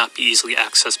internet that cannot be easily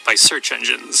accessed by search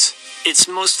engines. It's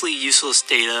mostly useless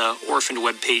data, orphaned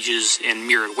web pages, and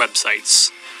mirrored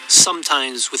websites,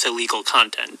 sometimes with illegal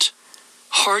content.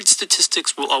 Hard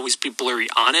statistics will always be blurry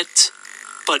on it,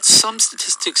 but some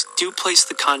statistics do place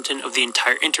the content of the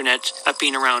entire internet at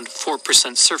being around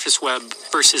 4% surface web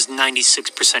versus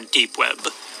 96% deep web,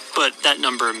 but that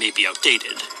number may be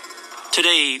outdated.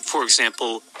 Today, for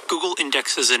example, Google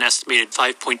indexes an estimated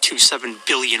 5.27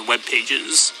 billion web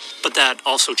pages, but that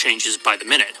also changes by the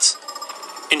minute.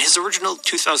 In his original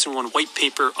 2001 white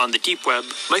paper on the deep web,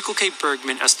 Michael K.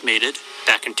 Bergman estimated,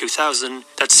 back in 2000,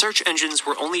 that search engines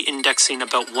were only indexing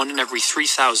about 1 in every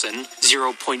 3,000,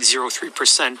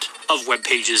 0.03%, of web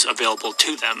pages available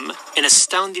to them, an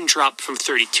astounding drop from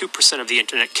 32% of the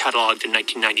internet cataloged in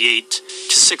 1998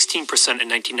 to 16% in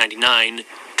 1999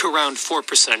 to around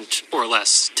 4% or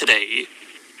less today.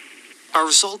 A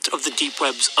result of the deep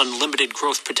web's unlimited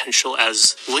growth potential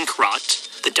as link rot,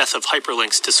 the death of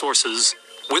hyperlinks to sources,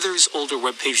 withers older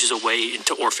web pages away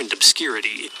into orphaned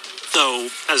obscurity. Though,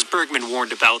 as Bergman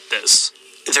warned about this,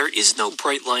 there is no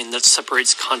bright line that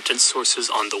separates content sources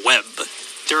on the web.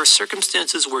 There are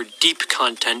circumstances where deep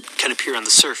content can appear on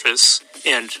the surface,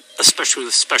 and, especially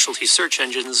with specialty search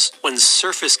engines, when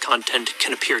surface content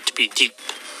can appear to be deep.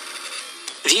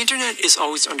 The internet is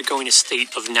always undergoing a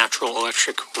state of natural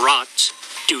electric rot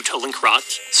due to link rot,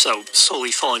 so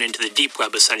slowly falling into the deep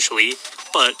web essentially,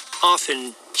 but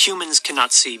often humans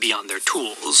cannot see beyond their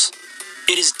tools.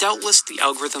 It is doubtless the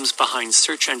algorithms behind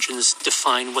search engines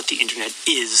define what the internet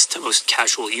is to most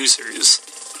casual users.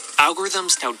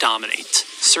 Algorithms now dominate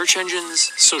search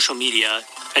engines, social media,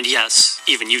 and yes,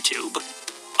 even YouTube.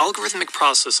 Algorithmic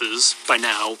processes, by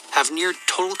now, have near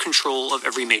total control of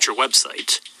every major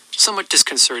website. Somewhat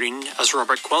disconcerting, as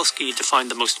Robert Kowalski defined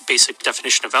the most basic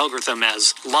definition of algorithm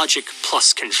as logic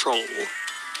plus control.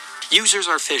 Users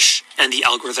are fish, and the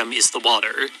algorithm is the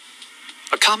water.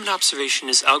 A common observation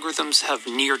is algorithms have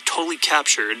near totally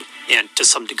captured, and to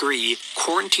some degree,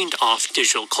 quarantined off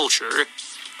digital culture.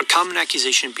 A common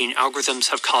accusation being algorithms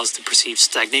have caused the perceived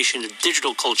stagnation of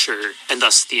digital culture, and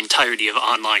thus the entirety of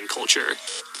online culture.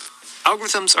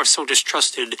 Algorithms are so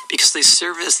distrusted because they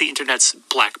serve as the internet's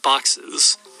black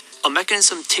boxes, a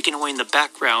mechanism ticking away in the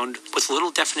background with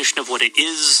little definition of what it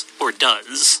is or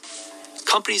does.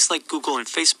 Companies like Google and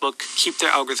Facebook keep their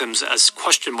algorithms as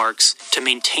question marks to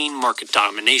maintain market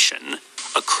domination.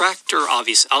 A cracked or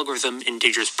obvious algorithm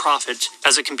endangers profit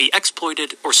as it can be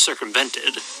exploited or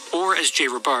circumvented. Or as Jay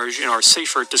Robarge and R.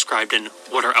 Seifert described in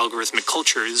What Are Algorithmic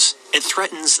Cultures, it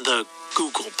threatens the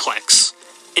Googleplex,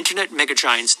 internet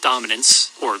megagiant's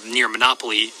dominance, or near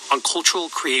monopoly, on cultural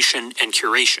creation and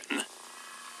curation.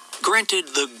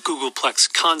 Granted, the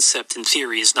Googleplex concept in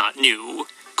theory is not new.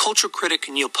 Culture critic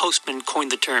Neil Postman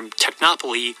coined the term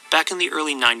technopoly back in the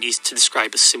early 90s to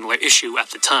describe a similar issue at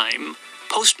the time.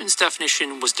 Postman's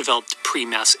definition was developed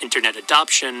pre-mass internet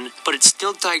adoption, but it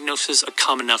still diagnoses a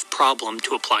common enough problem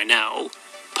to apply now.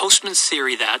 Postman's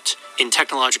theory that, in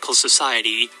technological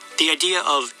society, the idea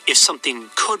of if something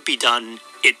could be done,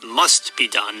 it must be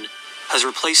done, has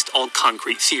replaced all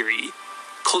concrete theory.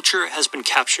 Culture has been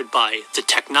captured by the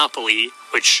technopoly,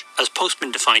 which, as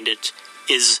Postman defined it,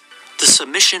 is the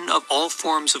submission of all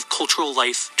forms of cultural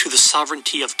life to the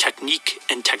sovereignty of technique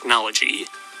and technology.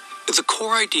 The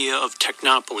core idea of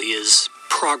technopoly is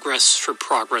progress for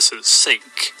progress's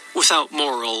sake, without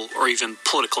moral or even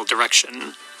political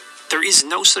direction. There is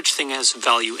no such thing as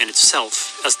value in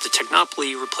itself, as the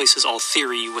technopoly replaces all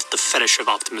theory with the fetish of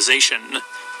optimization.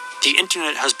 The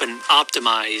internet has been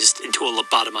optimized into a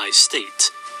lobotomized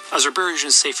state, as Robarge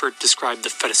and Seifert described the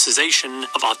fetishization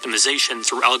of optimization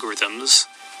through algorithms.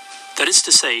 That is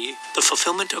to say, the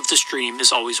fulfillment of this dream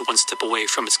is always one step away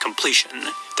from its completion.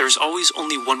 There is always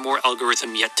only one more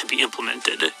algorithm yet to be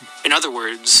implemented. In other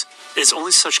words, it is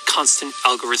only such constant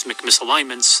algorithmic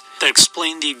misalignments that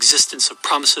explain the existence of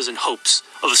promises and hopes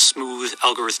of a smooth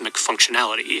algorithmic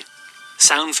functionality.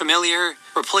 Sound familiar?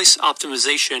 Replace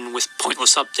optimization with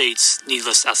pointless updates,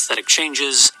 needless aesthetic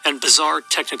changes, and bizarre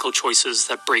technical choices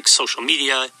that break social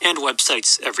media and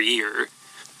websites every year.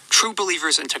 True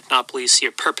believers in technopoly see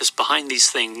a purpose behind these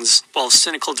things, while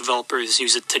cynical developers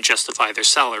use it to justify their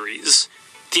salaries.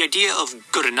 The idea of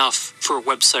good enough for a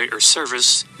website or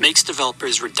service makes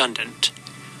developers redundant.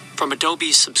 From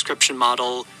Adobe's subscription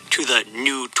model to the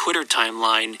new Twitter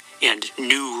timeline and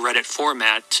new Reddit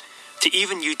format, to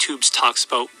even YouTube's talks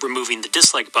about removing the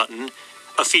dislike button,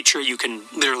 a feature you can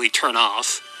literally turn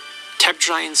off, tech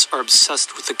giants are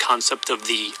obsessed with the concept of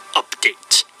the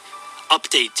update.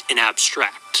 Update in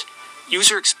abstract.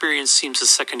 User experience seems a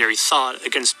secondary thought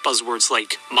against buzzwords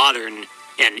like modern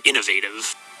and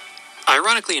innovative.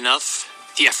 Ironically enough,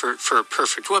 the effort for a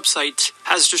perfect website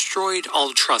has destroyed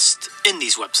all trust in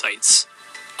these websites.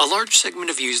 A large segment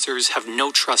of users have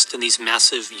no trust in these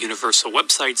massive universal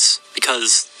websites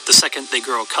because the second they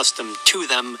grow accustomed to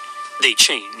them, they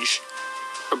change.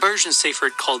 Robarge and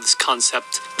Seifert called this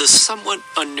concept the somewhat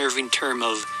unnerving term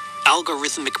of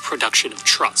algorithmic production of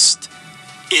trust.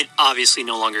 It obviously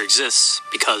no longer exists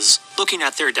because, looking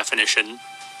at their definition,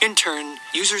 in turn,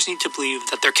 users need to believe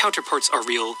that their counterparts are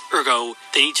real, ergo,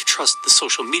 they need to trust the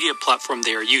social media platform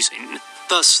they are using.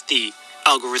 Thus, the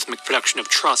algorithmic production of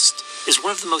trust is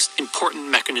one of the most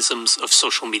important mechanisms of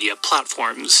social media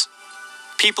platforms.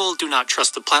 People do not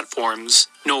trust the platforms,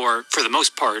 nor, for the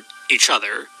most part, each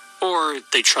other, or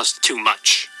they trust too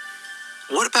much.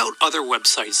 What about other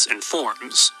websites and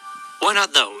forums? Why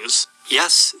not those?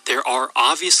 Yes, there are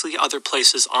obviously other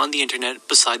places on the internet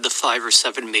beside the 5 or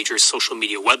 7 major social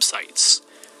media websites.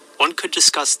 One could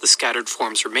discuss the scattered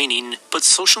forms remaining, but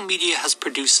social media has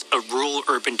produced a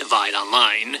rural-urban divide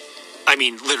online. I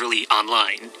mean, literally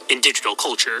online, in digital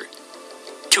culture.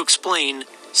 To explain,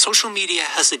 social media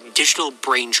has a digital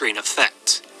brain drain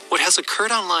effect. What has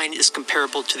occurred online is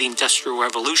comparable to the industrial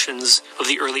revolutions of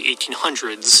the early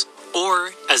 1800s,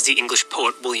 or, as the English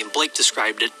poet William Blake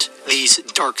described it, these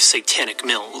dark satanic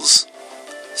mills.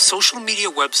 Social media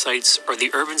websites are the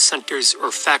urban centers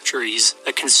or factories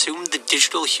that consume the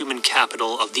digital human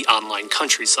capital of the online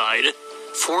countryside.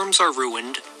 Forums are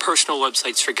ruined, personal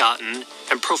websites forgotten,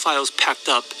 and profiles packed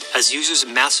up as users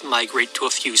mass migrate to a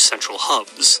few central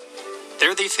hubs.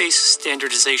 There they face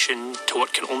standardization to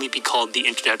what can only be called the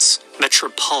internet's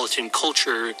metropolitan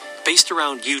culture, based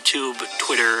around YouTube,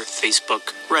 Twitter,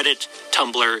 Facebook, Reddit,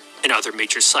 Tumblr, and other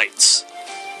major sites.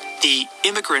 The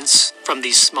immigrants from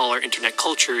these smaller internet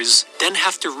cultures then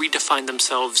have to redefine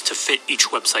themselves to fit each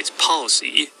website's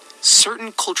policy.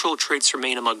 Certain cultural traits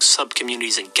remain among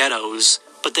sub-communities and ghettos,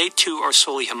 but they too are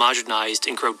slowly homogenized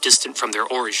and grow distant from their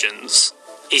origins.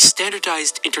 A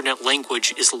standardized internet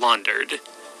language is laundered.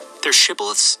 Their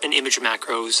shibboleths and image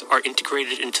macros are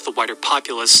integrated into the wider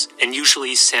populace and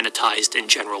usually sanitized in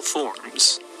general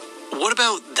forms. What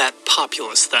about that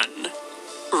populace then?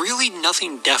 Really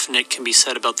nothing definite can be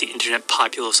said about the internet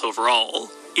populace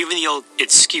overall. Even though it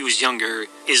skews younger,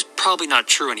 is probably not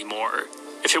true anymore,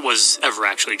 if it was ever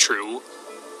actually true.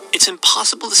 It's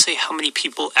impossible to say how many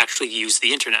people actually use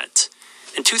the internet.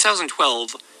 In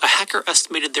 2012, a hacker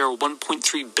estimated there were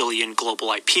 1.3 billion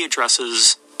global IP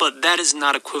addresses, but that is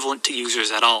not equivalent to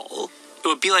users at all. It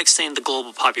would be like saying the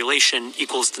global population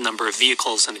equals the number of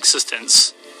vehicles in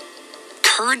existence.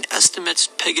 Current estimates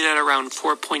peg it at around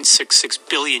 4.66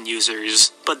 billion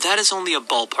users, but that is only a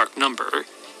ballpark number.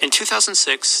 In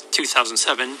 2006,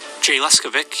 2007, Jay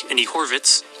Leskovic and E.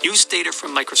 Horvitz used data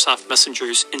from Microsoft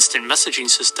Messenger's instant messaging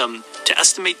system to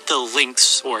estimate the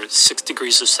links, or 6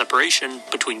 degrees of separation,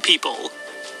 between people.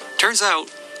 Turns out,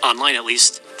 online at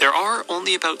least, there are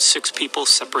only about 6 people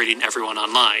separating everyone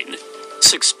online.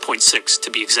 6.6 to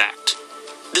be exact.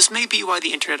 This may be why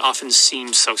the internet often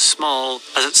seems so small,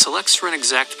 as it selects for an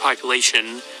exact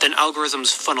population, then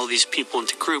algorithms funnel these people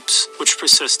into groups which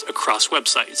persist across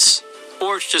websites.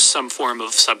 Or it's just some form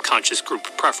of subconscious group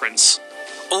preference.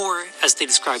 Or, as they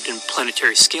described in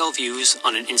planetary scale views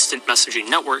on an instant messaging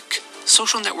network,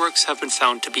 social networks have been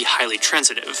found to be highly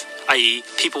transitive, i.e.,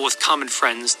 people with common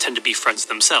friends tend to be friends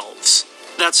themselves.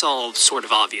 That's all sort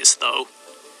of obvious, though.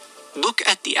 Look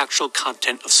at the actual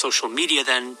content of social media,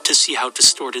 then, to see how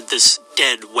distorted this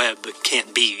dead web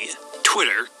can be.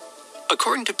 Twitter.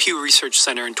 According to Pew Research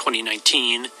Center in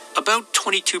 2019, about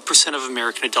 22% of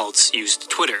American adults used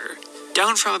Twitter,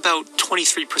 down from about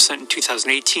 23% in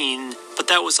 2018, but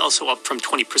that was also up from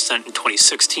 20% in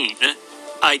 2016.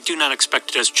 I do not expect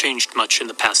it has changed much in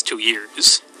the past 2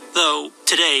 years. Though,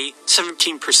 today,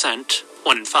 17%,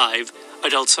 1 in 5,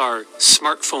 adults are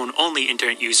smartphone-only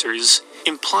internet users,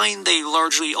 implying they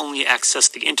largely only access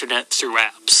the internet through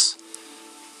apps.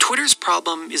 Twitter's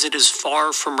problem is it is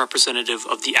far from representative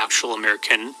of the actual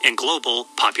American and global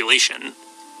population.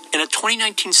 In a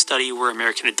 2019 study where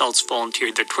American adults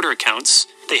volunteered their Twitter accounts,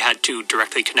 they had to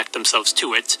directly connect themselves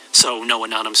to it, so no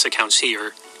anonymous accounts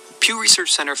here. Pew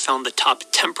Research Center found the top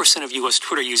 10% of US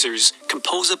Twitter users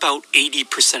compose about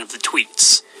 80% of the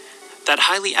tweets. That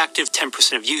highly active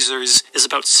 10% of users is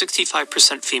about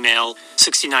 65% female,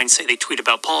 69% say they tweet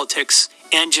about politics,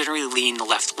 and generally lean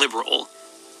left liberal.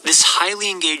 This highly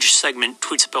engaged segment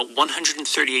tweets about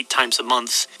 138 times a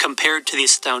month, compared to the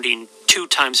astounding 2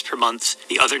 times per month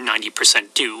the other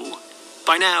 90% do.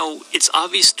 By now, it's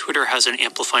obvious Twitter has an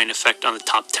amplifying effect on the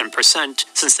top 10%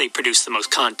 since they produce the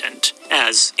most content,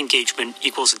 as engagement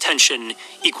equals attention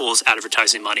equals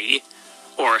advertising money,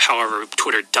 or however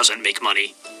Twitter doesn't make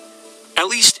money. At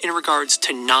least in regards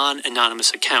to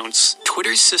non-anonymous accounts,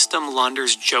 Twitter's system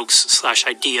launders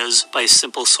jokes/ideas by a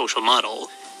simple social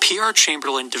model. PR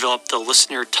Chamberlain developed the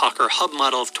listener-talker hub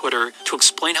model of Twitter to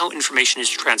explain how information is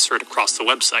transferred across the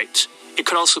website. It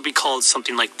could also be called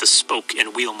something like the spoke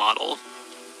and wheel model.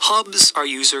 Hubs are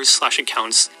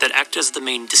users/accounts that act as the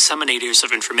main disseminators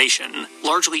of information,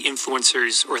 largely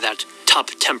influencers or that top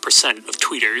 10% of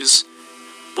tweeters.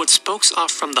 What spokes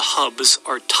off from the hubs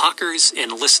are talkers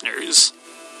and listeners.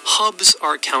 Hubs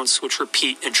are accounts which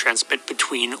repeat and transmit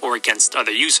between or against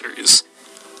other users.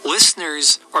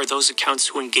 Listeners are those accounts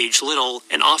who engage little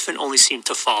and often only seem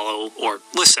to follow or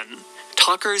listen.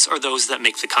 Talkers are those that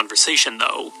make the conversation,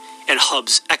 though, and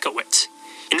hubs echo it.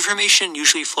 Information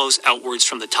usually flows outwards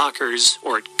from the talkers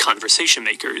or conversation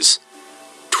makers.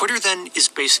 Twitter then is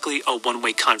basically a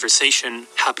one-way conversation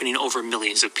happening over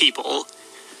millions of people.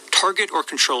 Target or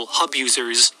control hub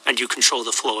users, and you control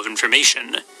the flow of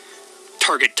information.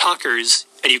 Target talkers,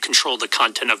 and you control the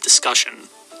content of discussion.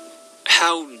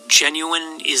 How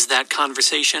genuine is that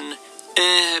conversation?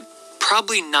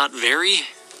 Probably not very.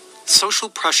 Social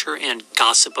pressure and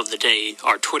gossip of the day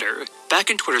are Twitter. Back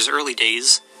in Twitter's early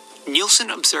days, Nielsen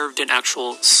observed an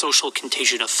actual social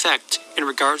contagion effect in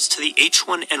regards to the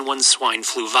H1N1 swine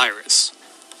flu virus.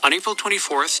 On April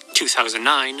 24th,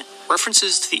 2009,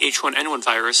 references to the H1N1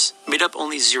 virus made up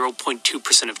only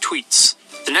 0.2% of tweets.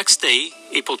 The next day,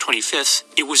 April 25th,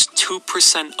 it was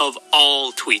 2% of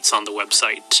all tweets on the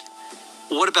website.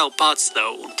 What about bots,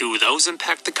 though? Do those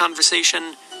impact the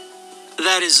conversation?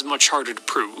 That is much harder to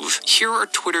prove. Here are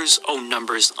Twitter's own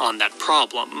numbers on that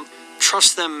problem.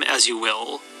 Trust them as you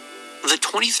will. The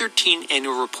 2013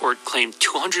 annual report claimed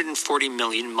 240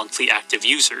 million monthly active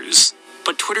users,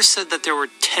 but Twitter said that there were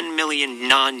 10 million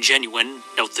non-genuine,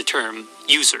 note the term,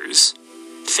 users.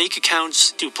 Fake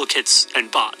accounts, duplicates,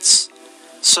 and bots.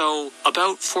 So,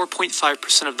 about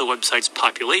 4.5% of the website's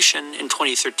population in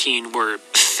 2013 were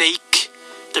fake,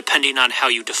 depending on how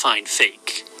you define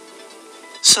fake.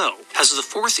 So, has the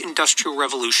fourth industrial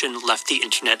revolution left the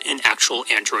internet an actual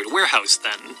Android warehouse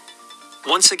then?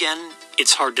 Once again,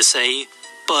 it's hard to say,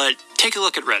 but take a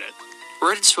look at Reddit.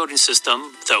 Reddit's voting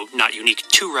system, though not unique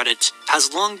to Reddit,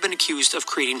 has long been accused of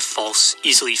creating false,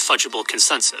 easily fudgeable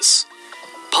consensus.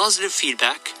 Positive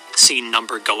feedback, seeing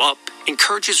number go up,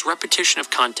 encourages repetition of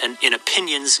content in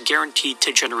opinions guaranteed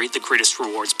to generate the greatest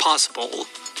rewards possible.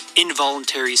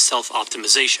 Involuntary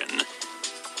self-optimization.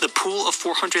 The pool of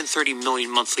 430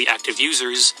 million monthly active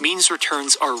users means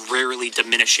returns are rarely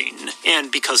diminishing,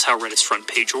 and because how Reddit's front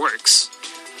page works.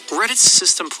 Reddit's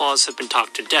system flaws have been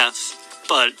talked to death,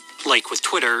 but, like with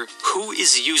Twitter, who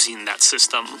is using that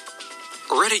system?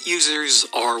 Reddit users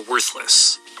are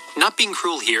worthless. Not being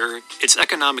cruel here, it's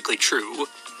economically true.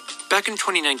 Back in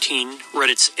 2019,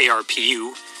 Reddit's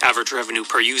ARPU, average revenue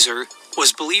per user,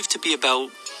 was believed to be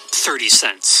about 30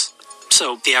 cents.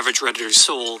 So the average Redditor's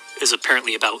soul is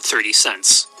apparently about 30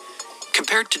 cents.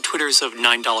 Compared to Twitter's of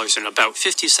 $9 and about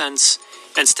 50 cents,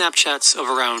 and Snapchat's of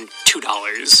around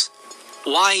 $2.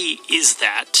 Why is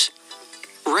that?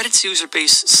 Reddit's user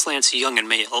base slants young and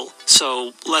male,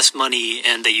 so less money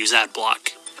and they use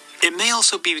adblock. It may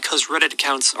also be because Reddit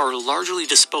accounts are largely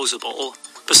disposable.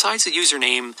 Besides a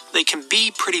username, they can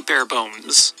be pretty bare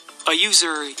bones. A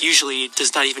user usually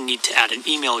does not even need to add an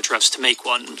email address to make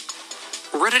one.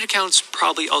 Reddit accounts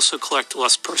probably also collect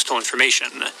less personal information.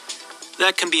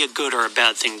 That can be a good or a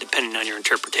bad thing depending on your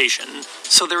interpretation,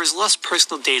 so there is less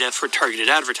personal data for targeted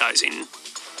advertising.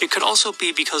 It could also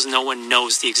be because no one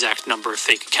knows the exact number of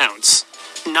fake accounts.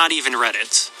 Not even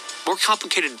Reddit. More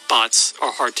complicated bots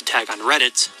are hard to tag on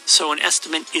Reddit, so an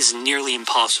estimate is nearly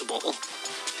impossible.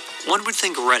 One would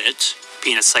think Reddit,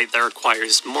 being a site that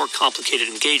requires more complicated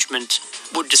engagement,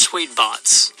 would dissuade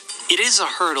bots. It is a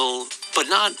hurdle, but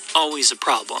not always a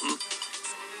problem.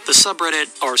 The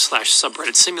subreddit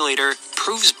r/subreddit simulator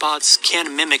proves bots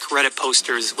can mimic Reddit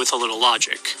posters with a little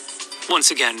logic.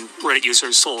 Once again, Reddit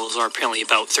users' souls are apparently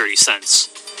about 30 cents.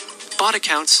 Bot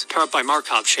accounts, powered by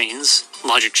Markov chains,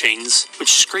 logic chains,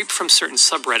 which scrape from certain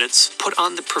subreddits, put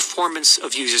on the performance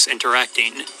of users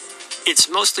interacting. It's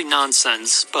mostly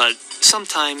nonsense, but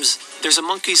sometimes there's a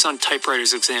monkeys on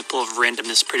typewriters example of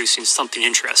randomness producing something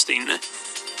interesting.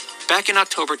 Back in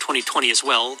October 2020 as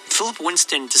well, Philip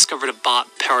Winston discovered a bot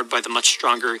powered by the much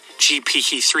stronger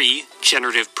GPT-3,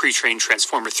 Generative Pre-trained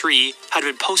Transformer 3, had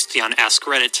been posted on Ask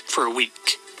Reddit for a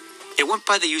week. It went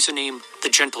by the username The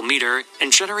Gentle Meter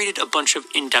and generated a bunch of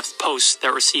in-depth posts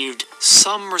that received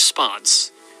some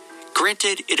response.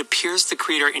 Granted, it appears the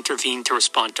creator intervened to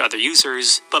respond to other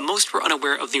users, but most were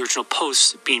unaware of the original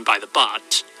posts being by the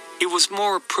bot. It was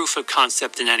more proof of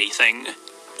concept than anything.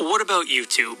 What about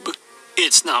YouTube?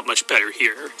 It's not much better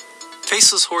here.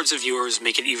 Faceless hordes of viewers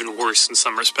make it even worse in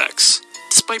some respects.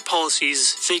 Despite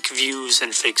policies, fake views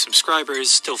and fake subscribers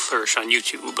still flourish on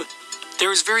YouTube.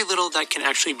 There is very little that can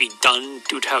actually be done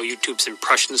due to how YouTube's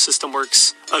impression system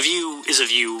works. A view is a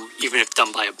view, even if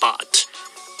done by a bot.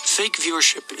 Fake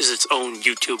viewership is its own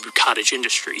YouTube cottage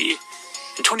industry.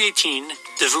 In 2018,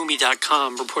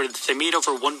 Devumi.com reported that they made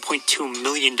over $1.2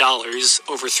 million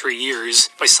over 3 years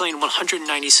by selling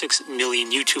 196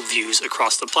 million YouTube views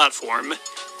across the platform.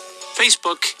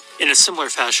 Facebook, in a similar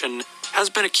fashion, has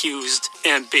been accused,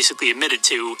 and basically admitted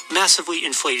to, massively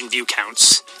inflating view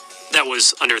counts. That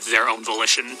was under their own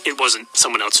volition. It wasn't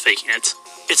someone else faking it.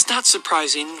 It's not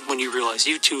surprising when you realize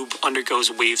YouTube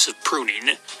undergoes waves of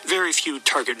pruning. Very few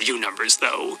target view numbers,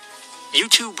 though.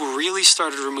 YouTube really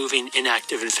started removing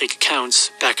inactive and fake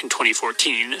accounts back in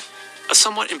 2014. A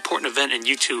somewhat important event in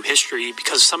YouTube history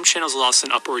because some channels lost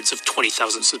an upwards of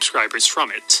 20,000 subscribers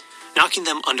from it, knocking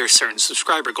them under certain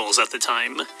subscriber goals at the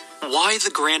time. Why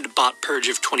the grand bot purge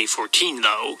of 2014,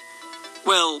 though?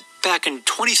 Well, back in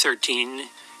 2013,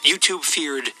 YouTube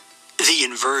feared the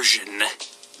inversion,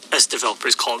 as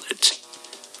developers called it.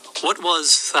 What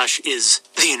was/is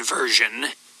the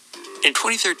inversion? In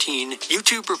 2013,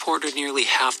 YouTube reported nearly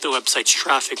half the website's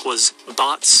traffic was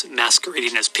bots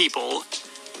masquerading as people.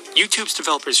 YouTube's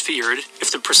developers feared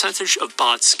if the percentage of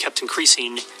bots kept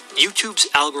increasing, YouTube's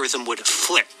algorithm would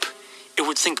flip. It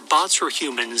would think bots were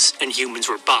humans and humans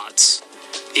were bots.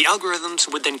 The algorithms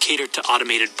would then cater to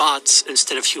automated bots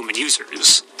instead of human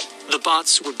users. The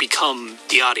bots would become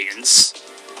the audience.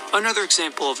 Another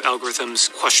example of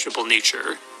algorithms' questionable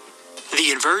nature.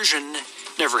 The inversion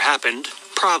never happened,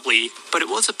 probably, but it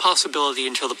was a possibility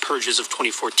until the purges of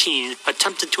 2014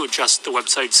 attempted to adjust the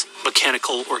website's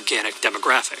mechanical organic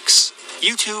demographics.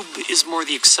 YouTube is more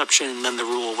the exception than the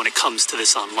rule when it comes to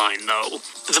this online, though.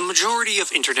 The majority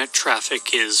of internet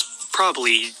traffic is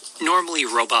probably normally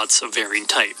robots of varying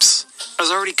types. As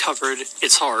already covered,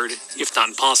 it's hard, if not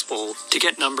impossible, to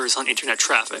get numbers on internet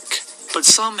traffic. But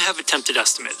some have attempted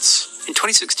estimates. In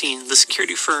 2016, the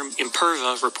security firm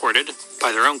Imperva reported,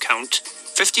 by their own count,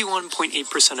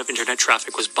 51.8% of internet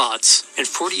traffic was bots, and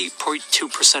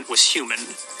 48.2% was human.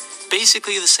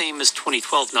 Basically the same as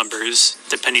 2012 numbers,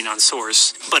 depending on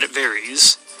source, but it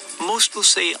varies. Most will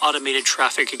say automated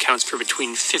traffic accounts for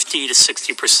between 50 to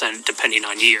 60% depending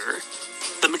on year.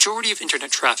 The majority of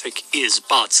internet traffic is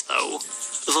bots, though.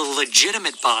 The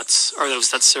legitimate bots are those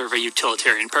that serve a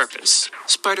utilitarian purpose.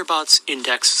 Spider bots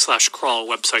index/crawl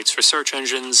websites for search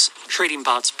engines, trading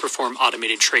bots perform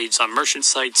automated trades on merchant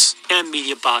sites, and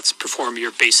media bots perform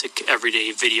your basic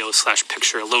everyday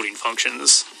video/picture loading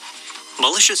functions.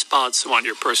 Malicious bots want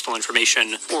your personal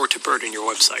information or to burden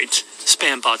your website.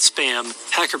 Spam bots spam,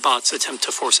 hacker bots attempt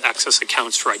to force access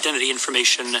accounts for identity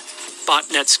information,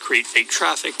 botnets create fake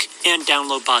traffic, and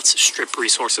download bots strip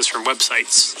resources from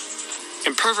websites.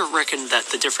 Imperva reckoned that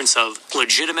the difference of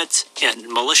legitimate and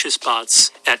malicious bots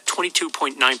at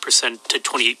 22.9% to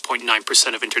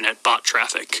 28.9% of internet bot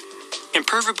traffic.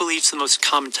 Imperva believes the most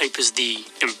common type is the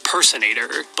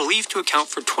impersonator, believed to account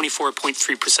for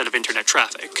 24.3% of internet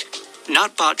traffic.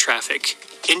 Not bot traffic,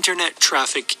 internet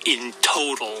traffic in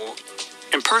total.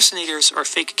 Impersonators are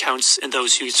fake accounts and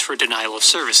those used for denial of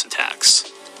service attacks.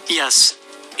 Yes,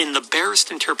 in the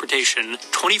barest interpretation,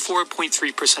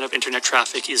 24.3% of internet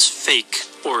traffic is fake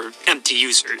or empty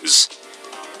users.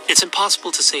 It's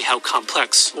impossible to say how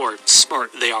complex or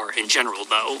smart they are in general,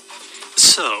 though.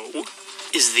 So,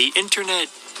 is the internet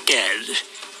dead?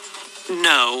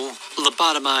 No,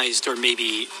 lobotomized or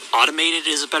maybe automated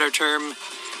is a better term.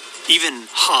 Even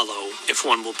hollow, if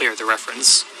one will bear the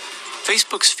reference.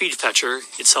 Facebook's FeedFetcher,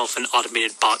 itself an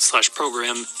automated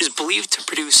bot/program, is believed to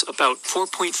produce about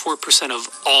 4.4% of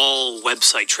all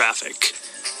website traffic.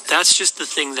 That's just the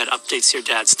thing that updates your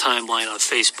dad's timeline on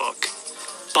Facebook.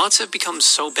 Bots have become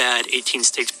so bad 18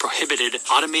 states prohibited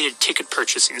automated ticket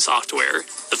purchasing software,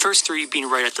 the first three being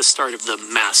right at the start of the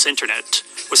mass internet.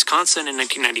 Wisconsin in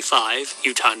 1995,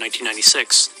 Utah in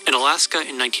 1996, and Alaska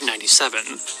in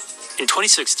 1997. In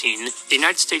 2016, the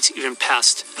United States even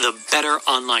passed the Better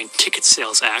Online Ticket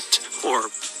Sales Act, or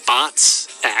BOTS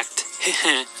Act,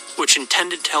 which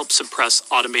intended to help suppress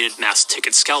automated mass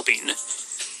ticket scalping.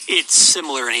 It's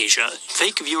similar in Asia.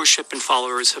 Fake viewership and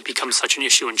followers have become such an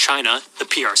issue in China. The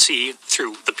PRC,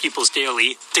 through the People's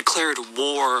Daily, declared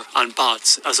war on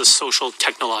bots as a social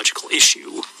technological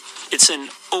issue. It's an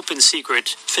open secret.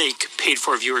 Fake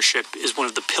paid-for viewership is one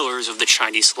of the pillars of the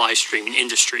Chinese live streaming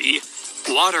industry.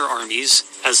 Water armies,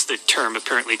 as the term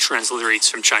apparently transliterates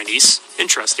from Chinese,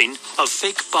 interesting, of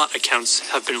fake bot accounts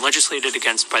have been legislated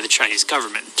against by the Chinese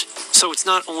government. So it's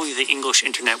not only the English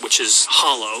internet which is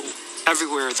hollow.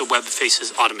 Everywhere the web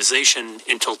faces automation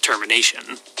until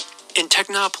termination. In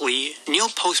Technopoly, Neil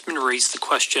Postman raised the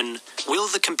question, will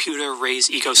the computer raise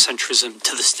egocentrism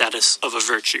to the status of a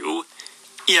virtue?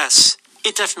 Yes,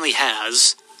 it definitely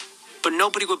has, but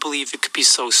nobody would believe it could be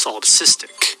so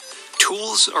solipsistic.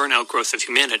 Tools are an outgrowth of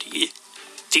humanity.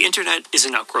 The internet is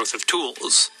an outgrowth of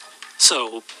tools.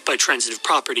 So, by transitive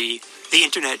property, the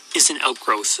internet is an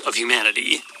outgrowth of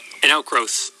humanity, an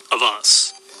outgrowth of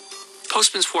us.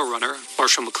 Postman's forerunner,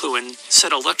 Marshall McLuhan,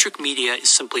 said electric media is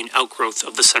simply an outgrowth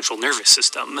of the central nervous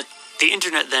system. The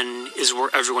internet, then, is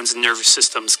where everyone's nervous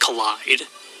systems collide.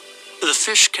 The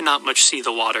fish cannot much see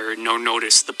the water nor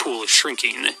notice the pool is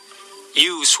shrinking.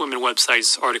 You swim in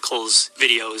websites, articles,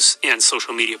 videos, and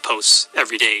social media posts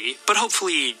every day, but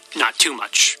hopefully not too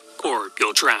much, or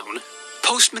you'll drown.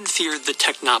 Postman feared the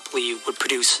technopoly would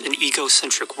produce an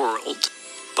egocentric world.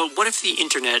 But what if the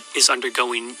internet is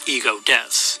undergoing ego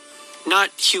death?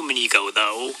 Not human ego,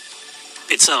 though.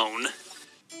 Its own.